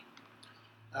for me.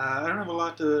 I don't have a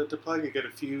lot to plug. I got a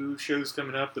few shows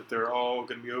coming up, but they're all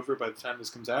going to be over by the time this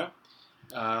comes out.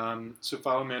 So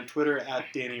follow me on Twitter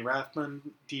at Danny Rathbun,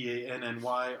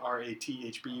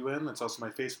 DANNYRATHBUN. That's also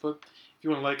my Facebook. If you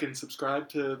want to like and subscribe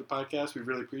to the podcast, we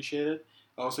really appreciate it.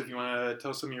 Also, if you want to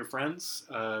tell some of your friends,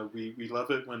 we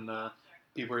love it when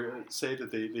people say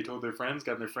that they told their friends,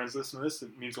 got their friends listen to this.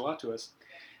 It means a lot to us.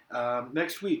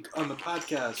 Next week on the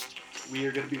podcast, we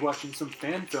are going to be watching some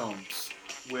fan films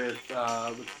with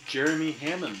Jeremy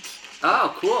Hammond.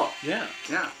 Oh, cool. Yeah.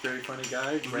 Very funny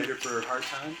guy, writer for Hard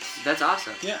Times. That's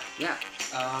awesome. Yeah.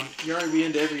 Yara, we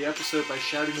end every episode by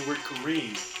shouting the word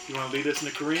Kareem. You want to lead us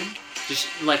into Kareem? Just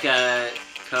like a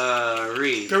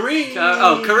Kareem. Kareem!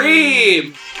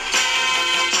 Kareem!